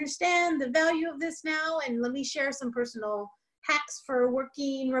all understand the value of this now, and let me share some personal hacks for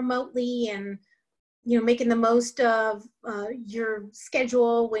working remotely and, you know, making the most of your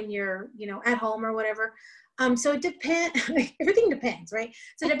schedule when you're, you know, at home or whatever. So it depends, everything depends, right?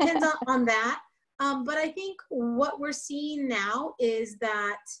 So it depends on that. But I think what we're seeing now is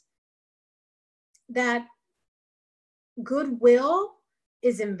that goodwill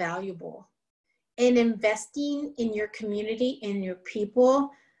is invaluable, and investing in your community and your people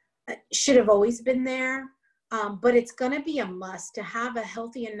should have always been there. But it's going to be a must to have a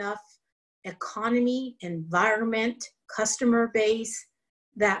healthy enough economy, environment, customer base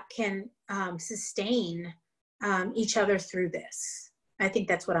that can sustain each other through this. I think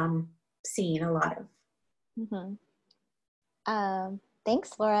that's what I'm seeing a lot of.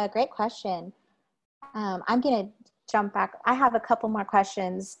 Thanks, Laura. Great question. I'm going to jump back. I have a couple more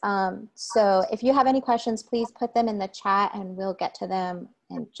questions. So if you have any questions, please put them in the chat and we'll get to them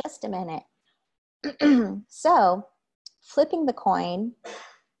in just a minute. So flipping the coin,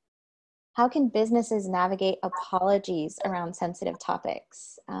 how can businesses navigate apologies around sensitive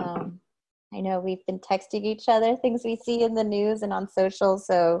topics? I know we've been texting each other things we see in the news and on social.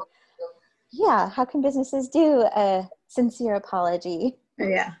 So yeah, how can businesses do a sincere apology?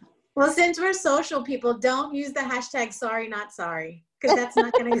 Yeah. Well, since we're social people, don't use the hashtag sorry, not sorry, because that's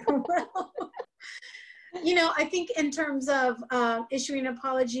not going to go well. You know, I think in terms of issuing an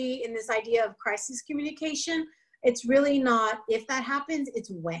apology in this idea of crisis communication, it's really not if that happens, it's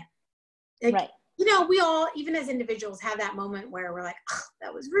when. Like, right. You know, we all, even as individuals, have that moment where we're like, oh,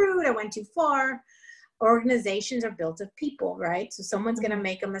 that was rude, I went too far. Organizations are built of people, right? So someone's going to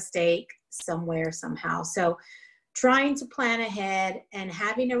make a mistake somewhere, somehow. So trying to plan ahead and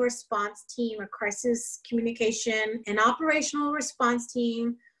having a response team, a crisis communication, an operational response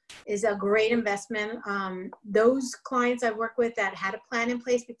team is a great investment. Those clients I work with that had a plan in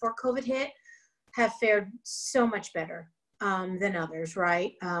place before COVID hit have fared so much better than others,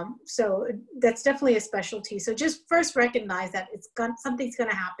 right? So that's definitely a specialty. So just first recognize that something's going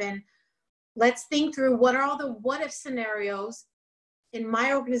to happen. Let's think through what are all the what if scenarios in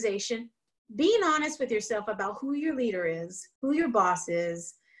my organization. Being honest with yourself about who your leader is, who your boss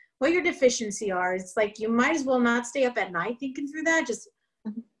is, what your deficiency are. It's like you might as well not stay up at night thinking through that. Just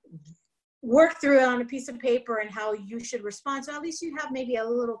work through it on a piece of paper and how you should respond. So at least you have maybe a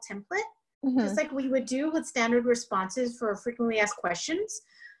little template, just like we would do with standard responses for frequently asked questions.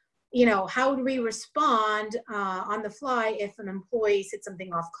 You know, how would we respond on the fly if an employee said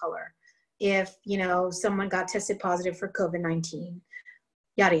something off color? If, you know, someone got tested positive for COVID-19,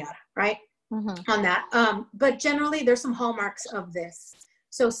 yada, yada, right? On that. But generally, there's some hallmarks of this.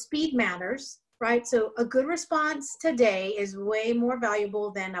 So speed matters, right? So a good response today is way more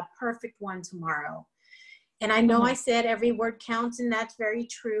valuable than a perfect one tomorrow. And I know I said every word counts, and that's very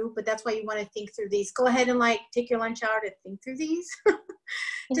true, but that's why you want to think through these. Go ahead and like take your lunch hour to think through these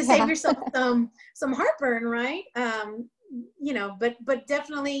to save yourself some heartburn, right? You know, but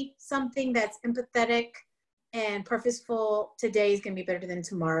definitely something that's empathetic and purposeful today is going to be better than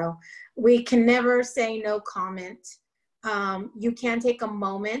tomorrow. We can never say no comment. You can take a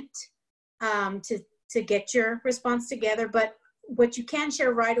moment to get your response together, but what you can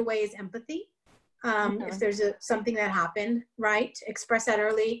share right away is empathy. If there's something that happened, right? Express that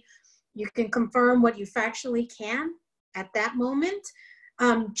early. You can confirm what you factually can at that moment,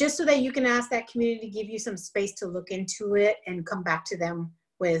 just so that you can ask that community to give you some space to look into it and come back to them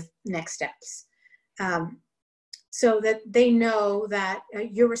with next steps. So that they know that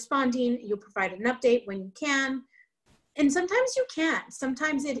you're responding, you'll provide an update when you can. And sometimes you can't.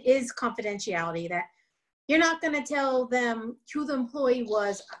 Sometimes it is confidentiality that you're not going to tell them who the employee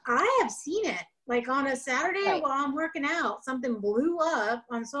was. I have seen it. Like on a Saturday while I'm working out, something blew up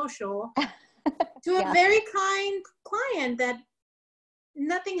on social to a very kind client that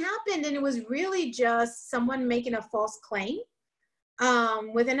nothing happened. And it was really just someone making a false claim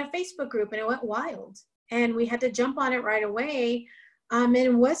within a Facebook group, and it went wild. And we had to jump on it right away. And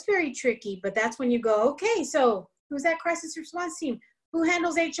it was very tricky, but that's when you go, okay, so who's that crisis response team? Who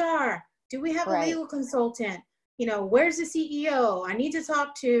handles HR? Do we have a legal consultant? You know, where's the CEO? I need to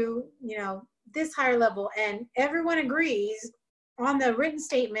talk to, you know, this higher level. And everyone agrees on the written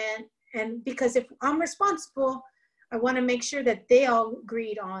statement. And because if I'm responsible, I want to make sure that they all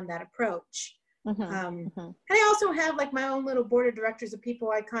agreed on that approach. And I also have like my own little board of directors of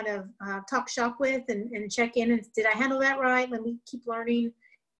people I kind of talk shop with and check in and did I handle that right? Let me keep learning.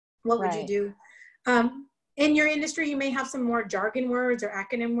 What would you do? In your industry, you may have some more jargon words or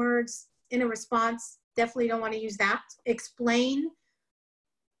acronym words in a response. Definitely don't want to use that. Explain,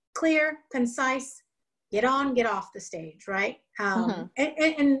 clear, concise, get on, get off the stage, right?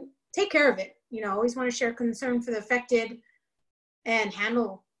 And take care of it. You know, always want to share concern for the affected and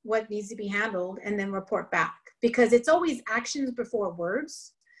handle what needs to be handled and then report back, because it's always actions before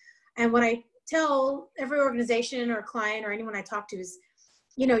words. And what I tell every organization or client or anyone I talk to is,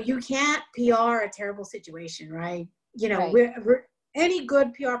 you know, you can't PR a terrible situation, right? You know, we're any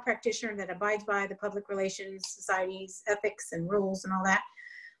good PR practitioner that abides by the public relations society's ethics and rules and all that,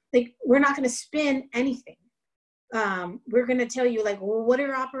 like, we're not going to spin anything. We're going to tell you, like, well, what are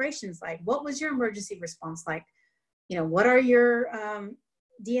your operations like? What was your emergency response like? You know, what are your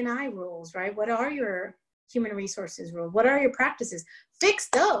D&I rules, right? What are your human resources rules? What are your practices? Fix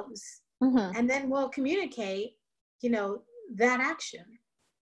those. And then we'll communicate, you know, that action.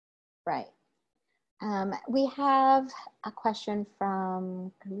 Right. We have a question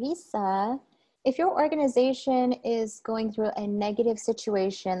from Carissa. if your organization is going through a negative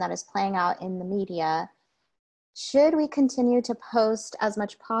situation that is playing out in the media, should we continue to post as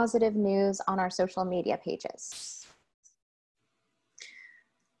much positive news on our social media pages?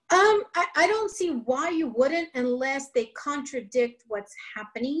 I don't see why you wouldn't, unless they contradict what's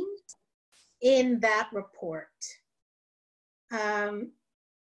happening in that report.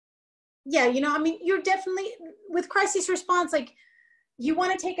 Yeah, you know, I mean, you're definitely, with crisis response, like, you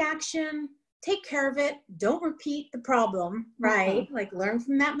want to take action, take care of it, don't repeat the problem, right? Mm-hmm. Like, learn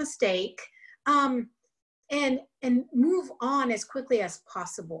from that mistake, and move on as quickly as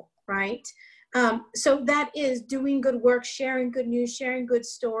possible, right? So that is doing good work, sharing good news, sharing good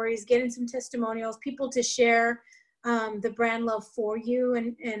stories, getting some testimonials, people to share the brand love for you,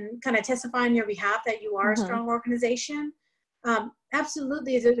 and kind of testify on your behalf that you are a strong organization.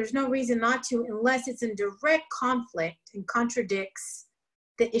 Absolutely, there's no reason not to, unless it's in direct conflict and contradicts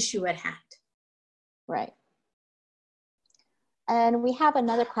the issue at hand. Right. And we have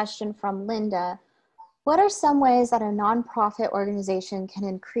another question from Linda. What are some ways that a nonprofit organization can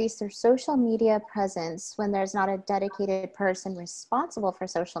increase their social media presence when there's not a dedicated person responsible for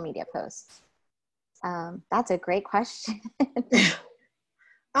social media posts? That's a great question.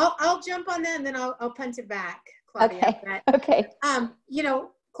 I'll jump on that, and then I'll punt it back, Claudia. Okay. Okay. You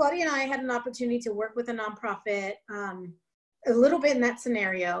know, Claudia and I had an opportunity to work with a nonprofit a little bit in that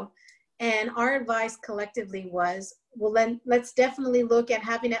scenario, and our advice collectively was, well, then let's definitely look at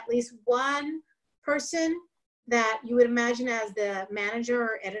having at least one person that you would imagine as the manager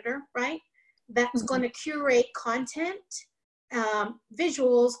or editor, right? That's going to curate content,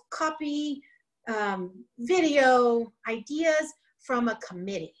 visuals, copy, video, ideas from a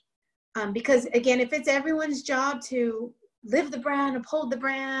committee. Because again, if it's everyone's job to live the brand, uphold the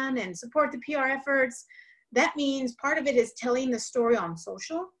brand, and support the PR efforts, that means part of it is telling the story on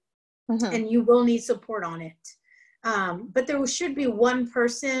social, and you will need support on it. But there should be one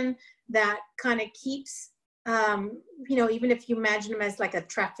person that kind of keeps, you know, even if you imagine them as like a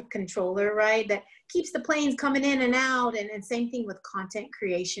traffic controller, right? That keeps the planes coming in and out, and same thing with content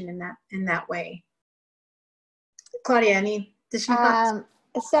creation in that way. Claudia, any additional thoughts?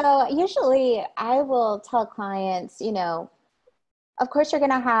 So usually I will tell clients, you know, of course you're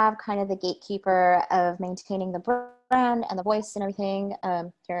going to have kind of the gatekeeper of maintaining the brand and the voice and everything,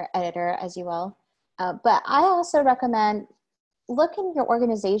 your editor, as you will. But I also recommend look in your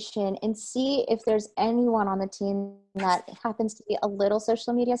organization and see if there's anyone on the team that happens to be a little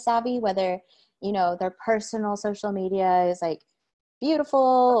social media savvy, whether, you know, their personal social media is like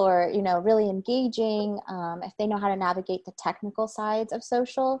beautiful or, you know, really engaging, if they know how to navigate the technical sides of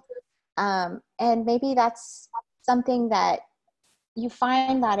social. And maybe that's something that you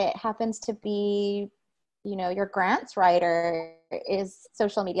find that it happens to be, you know, your grants writer is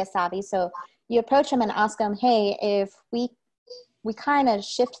social media savvy. So you approach them and ask them, hey, if we kind of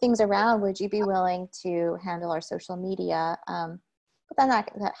shift things around, would you be willing to handle our social media? But then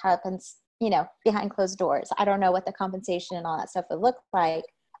that happens, you know, behind closed doors. I don't know what the compensation and all that stuff would look like.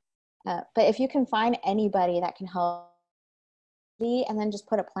 But if you can find anybody that can help, and then just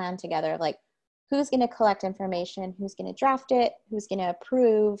put a plan together, like who's going to collect information, who's going to draft it, who's going to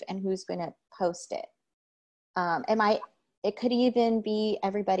approve, and who's going to post it. It could even be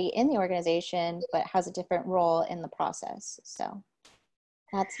everybody in the organization, but has a different role in the process. So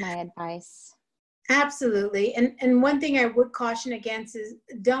that's my advice. Absolutely. And one thing I would caution against is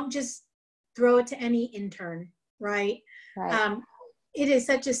don't just throw it to any intern, right? Right. It is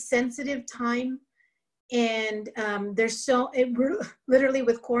such a sensitive time. And literally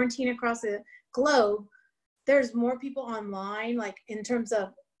with quarantine across the globe, there's more people online, like in terms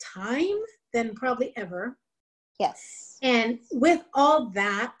of time, than probably ever. Yes. And with all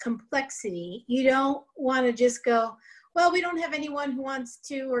that complexity, you don't want to just go, well, we don't have anyone who wants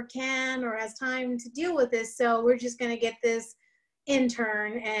to or can or has time to deal with this, so we're just going to get this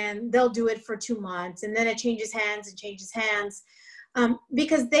intern and they'll do it for 2 months, and then it changes hands,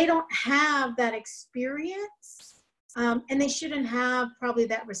 because they don't have that experience, and they shouldn't have probably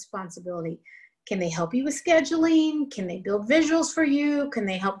that responsibility. Can they help you with scheduling? Can they build visuals for you? Can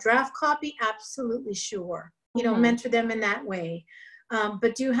they help draft copy? Absolutely, sure. You know, mentor them in that way.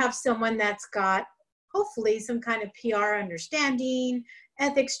 But do have someone that's got hopefully some kind of PR understanding,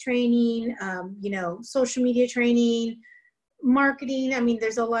 ethics training, you know, social media training, marketing. I mean,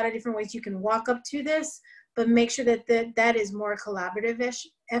 there's a lot of different ways you can walk up to this, but make sure that that is more collaborative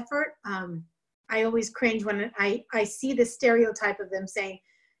effort. I always cringe when I see the stereotype of them saying,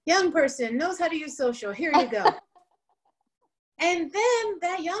 young person knows how to use social, here you go. And then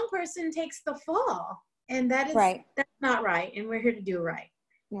that young person takes the fall. And that is, right. That's not right. And we're here to do right.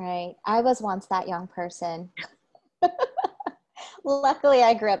 Right. I was once that young person. Luckily,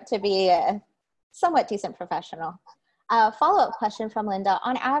 I grew up to be a somewhat decent professional. Follow-up question from Linda.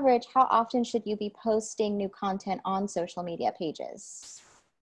 On average, how often should you be posting new content on social media pages?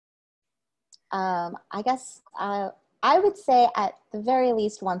 I guess I would say at the very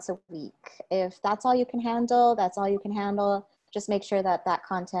least once a week. If that's all you can handle, that's all you can handle. Just make sure that that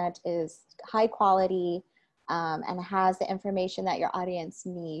content is high quality and has the information that your audience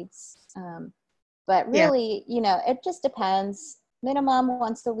needs. But Yeah. really, you know, it just depends. Minimum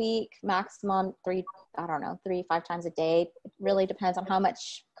once a week, maximum three, I don't know, 3, 5 times a day. It really depends on how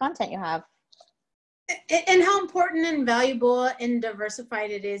much content you have. And how important and valuable and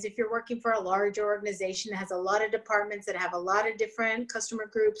diversified it is if you're working for a large organization that has a lot of departments that have a lot of different customer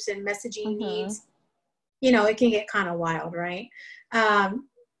groups and messaging needs. You know, it can get kind of wild, right?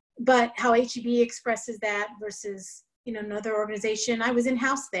 But how HEB expresses that versus, you know, another organization. I was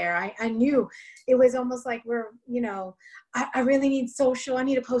in-house there. I knew it was almost like I really need social. I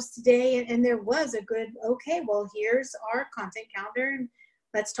need to post today. And there was a good, okay, well, here's our content calendar. And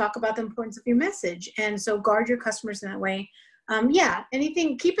let's talk about the importance of your message. And so guard your customers in that way. Yeah,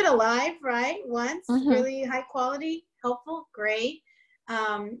 anything, keep it alive, right? Once, really high quality, helpful, great.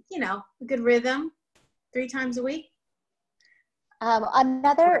 You know, good rhythm, 3 times a week.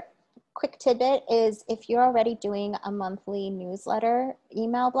 Another quick tidbit is if you're already doing a monthly newsletter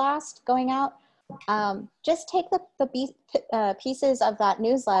email blast going out, just take the pieces of that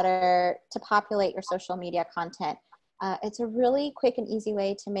newsletter to populate your social media content. It's a really quick and easy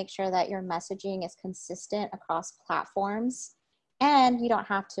way to make sure that your messaging is consistent across platforms and you don't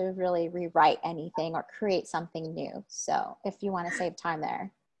have to really rewrite anything or create something new. So if you want to save time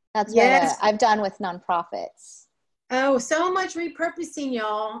there, that's what I've done with nonprofits. Oh, so much repurposing,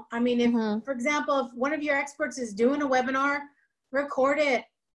 y'all. I mean, if, for example, if one of your experts is doing a webinar, record it,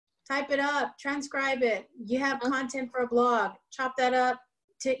 type it up, transcribe it. You have content for a blog, chop that up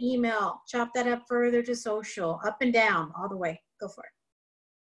to email, chop that up further to social, up and down, all the way. Go for it.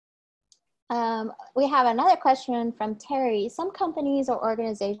 We have another question from Terry. Some companies or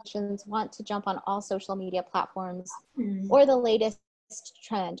organizations want to jump on all social media platforms or the latest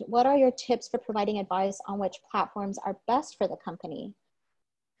trend. What are your tips for providing advice on which platforms are best for the company?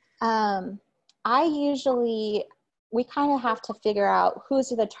 We kind of have to figure out who's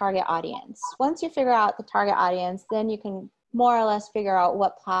the target audience. Once you figure out the target audience, then you can more or less figure out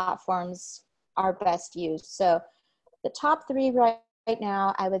what platforms are best used. So the top 3 right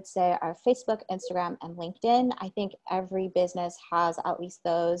now, I would say, are Facebook, Instagram, and LinkedIn. I think every business has at least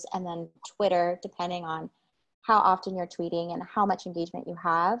those, and then Twitter, depending on how often you're tweeting and how much engagement you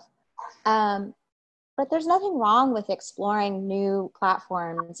have. But there's nothing wrong with exploring new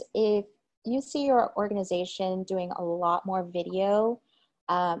platforms. If you see your organization doing a lot more video,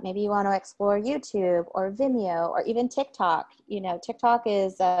 maybe you want to explore YouTube or Vimeo or even TikTok. You know, TikTok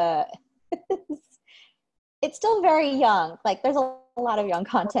is, it's still very young. Like there's a lot of young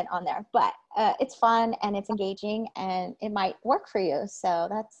content on there, but it's fun and it's engaging and it might work for you. So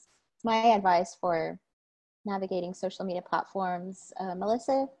that's my advice for navigating social media platforms.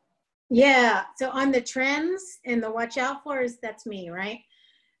 Melissa? Yeah, so on the trends and the watch out for is, that's me, right?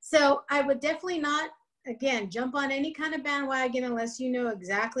 So I would definitely not, again, jump on any kind of bandwagon unless you know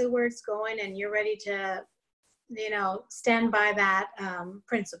exactly where it's going and you're ready to, you know, stand by that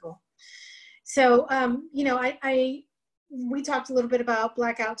principle. So, you know, we talked a little bit about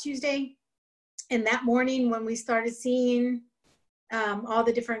Blackout Tuesday, and that morning when we started seeing all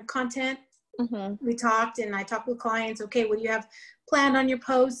the different content, we talked, and I talked with clients. Okay, what do you have planned on your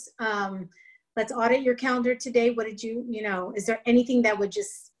posts? Let's audit your calendar today. What did you know, is there anything that would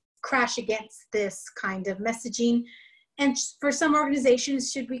just crash against this kind of messaging? And for some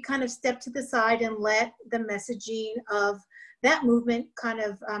organizations, should we kind of step to the side and let the messaging of that movement kind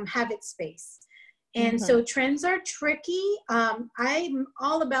of have its space? And so trends are tricky. I'm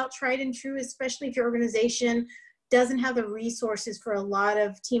all about tried and true, especially if your organization doesn't have the resources for a lot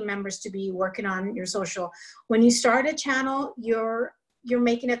of team members to be working on your social. When you start a channel, you're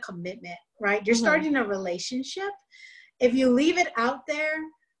making a commitment, right? You're starting a relationship. If you leave it out there,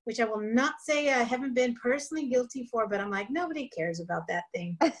 which I will not say I haven't been personally guilty for, but I'm like, nobody cares about that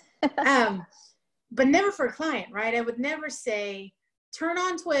thing. But never for a client, right? I would never say, turn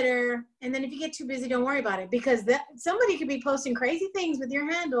on Twitter, and then if you get too busy, don't worry about it, because somebody could be posting crazy things with your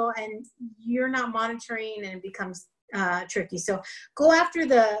handle and you're not monitoring, and it becomes tricky. So go after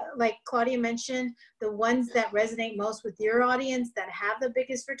like Claudia mentioned, the ones that resonate most with your audience, that have the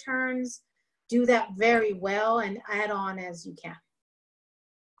biggest returns. Do that very well and add on as you can.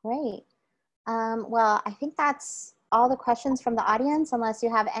 Great. Well, I think that's all the questions from the audience. Unless you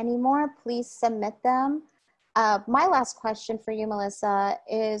have any more, please submit them. My last question for you, Melissa,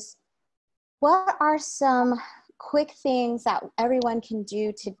 is what are some quick things that everyone can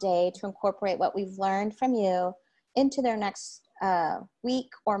do today to incorporate what we've learned from you into their next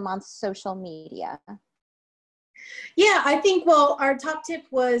week or month social media? Yeah, I think, well, our top tip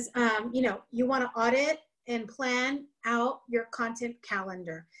was, you want to audit and plan out your content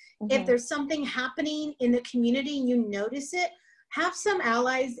calendar. If there's something happening in the community and you notice it, have some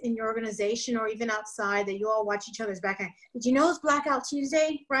allies in your organization or even outside that you all watch each other's back. Did you know it's Blackout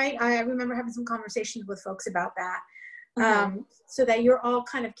Tuesday, right? I remember having some conversations with folks about that, so that you're all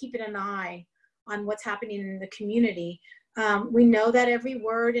kind of keeping an eye on what's happening in the community. We know that every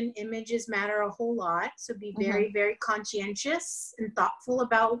word and images matter a whole lot, so be very, very conscientious and thoughtful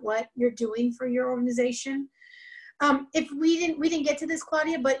about what you're doing for your organization. If we didn't get to this,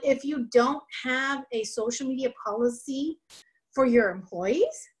 Claudia, but if you don't have a social media policy for your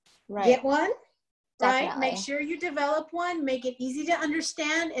employees, get one, right? Make sure you develop one, make it easy to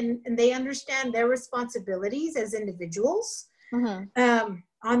understand, and they understand their responsibilities as individuals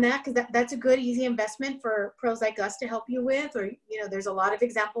on that, because that's a good, easy investment for pros like us to help you with. Or, there's a lot of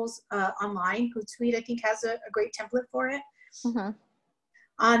examples online. Hootsuite, I think, has a great template for it.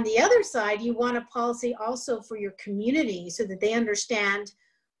 On the other side, you want a policy also for your community so that they understand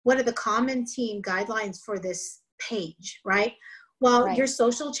what are the common team guidelines for this page, right? Well, your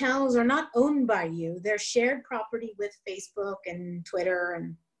social channels are not owned by you. They're shared property with Facebook and Twitter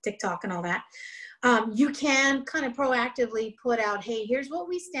and TikTok and all that. You can kind of proactively put out, hey, here's what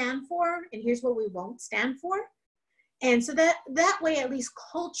we stand for and here's what we won't stand for. And so that way, at least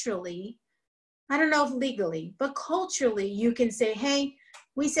culturally, I don't know if legally, but culturally, you can say, hey,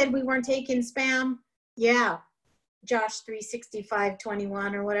 we said we weren't taking spam. Yeah, Josh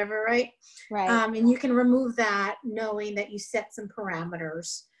 36521 or whatever, right? And you can remove that knowing that you set some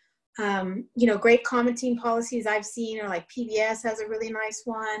parameters. Great commenting policies I've seen are like PBS has a really nice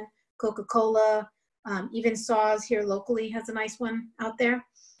one, Coca-Cola, even Saws here locally has a nice one out there.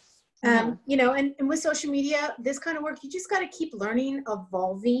 And with social media, this kind of work, you just got to keep learning,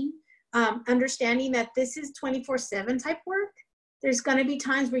 evolving, understanding that this is 24/7 type work. There's going to be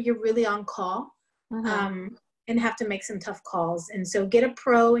times where you're really on call. And have to make some tough calls. And so get a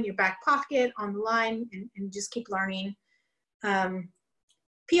pro in your back pocket on the line and just keep learning.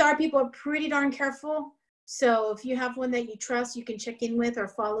 PR people are pretty darn careful. So if you have one that you trust, you can check in with or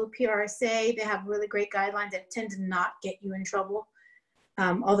follow PRSA. They have really great guidelines that tend to not get you in trouble.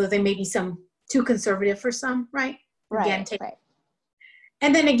 Although they may be some too conservative for some, right? And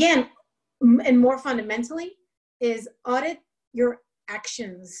then again, and more fundamentally, is audit your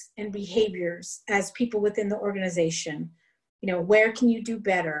actions and behaviors as people within the organization. Where can you do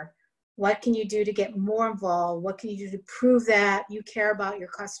better? What can you do to get more involved? What can you do to prove that you care about your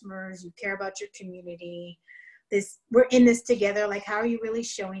customers, you care about your community? We're in this together. Like, how are you really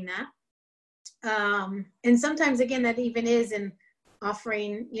showing that? And sometimes, again, that even is in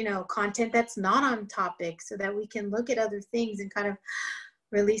offering, content that's not on topic so that we can look at other things and kind of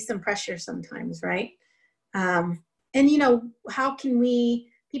release some pressure sometimes, right? And, how can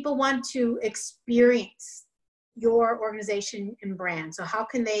people want to experience your organization and brand. So how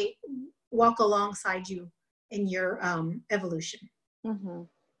can they walk alongside you in your evolution?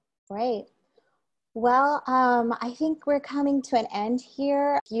 Great. Well, I think we're coming to an end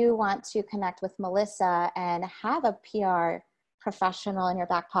here. If you want to connect with Melissa and have a PR professional in your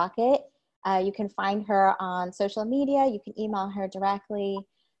back pocket, you can find her on social media. You can email her directly.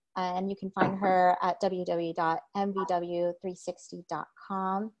 And you can find her at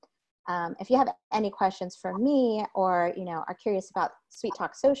www.mvw360.com. If you have any questions for me or, are curious about Sweet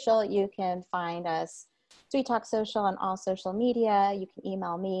Talk Social, you can find us Sweet Talk Social on all social media. You can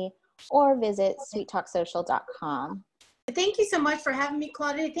email me or visit sweettalksocial.com. Thank you so much for having me,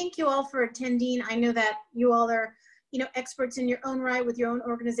 Claudia. Thank you all for attending. I know that you all are, experts in your own right with your own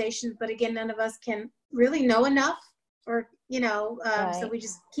organizations, but again, none of us can really know enough or so we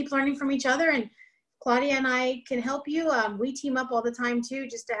just keep learning from each other, and Claudia and I can help you. We team up all the time too,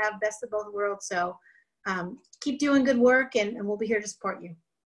 just to have best of both worlds. So keep doing good work, and we'll be here to support you.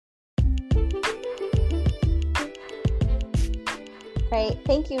 Great.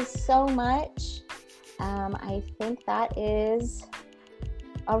 Thank you so much. I think that is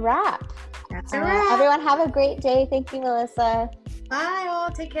a wrap. That's a wrap. Everyone have a great day. Thank you, Melissa. Bye all.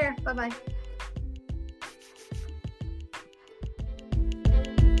 Take care. Bye-bye.